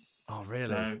that one. Oh, really?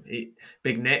 So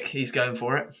Big Nick, he's going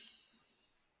for it.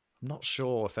 I'm not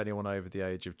sure if anyone over the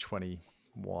age of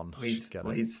 21 should get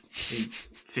it. He's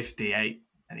 58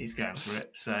 and he's going for it.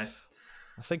 So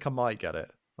I think I might get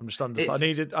it. I'm just I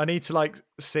need to like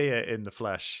see it in the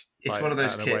flesh. It's like, one of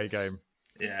those at an kits. Away game.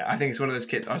 Yeah, I think it's one of those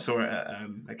kits. I saw it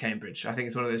at Cambridge. I think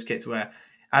it's one of those kits where,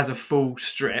 as a full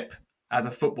strip, as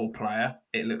a football player,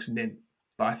 it looks mint.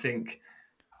 But I think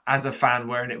as a fan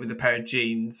wearing it with a pair of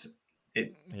jeans,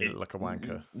 it look like a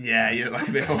wanker. Yeah, you look like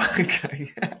a bit of a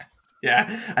wanker. Yeah,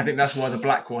 I think that's why the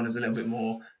black one is a little bit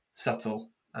more subtle,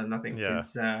 and I think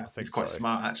it's quite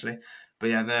smart actually. But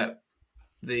yeah,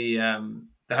 the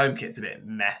home kit's a bit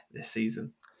meh this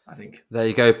season, I think. There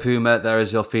you go, Puma. There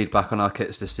is your feedback on our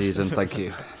kits this season. Thank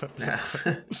you.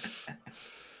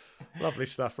 Lovely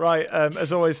stuff. Right.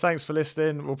 As always, thanks for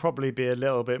listening. We'll probably be a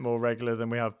little bit more regular than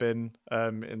we have been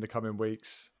in the coming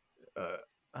weeks.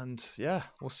 And yeah,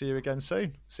 we'll see you again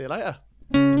soon. See you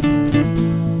later.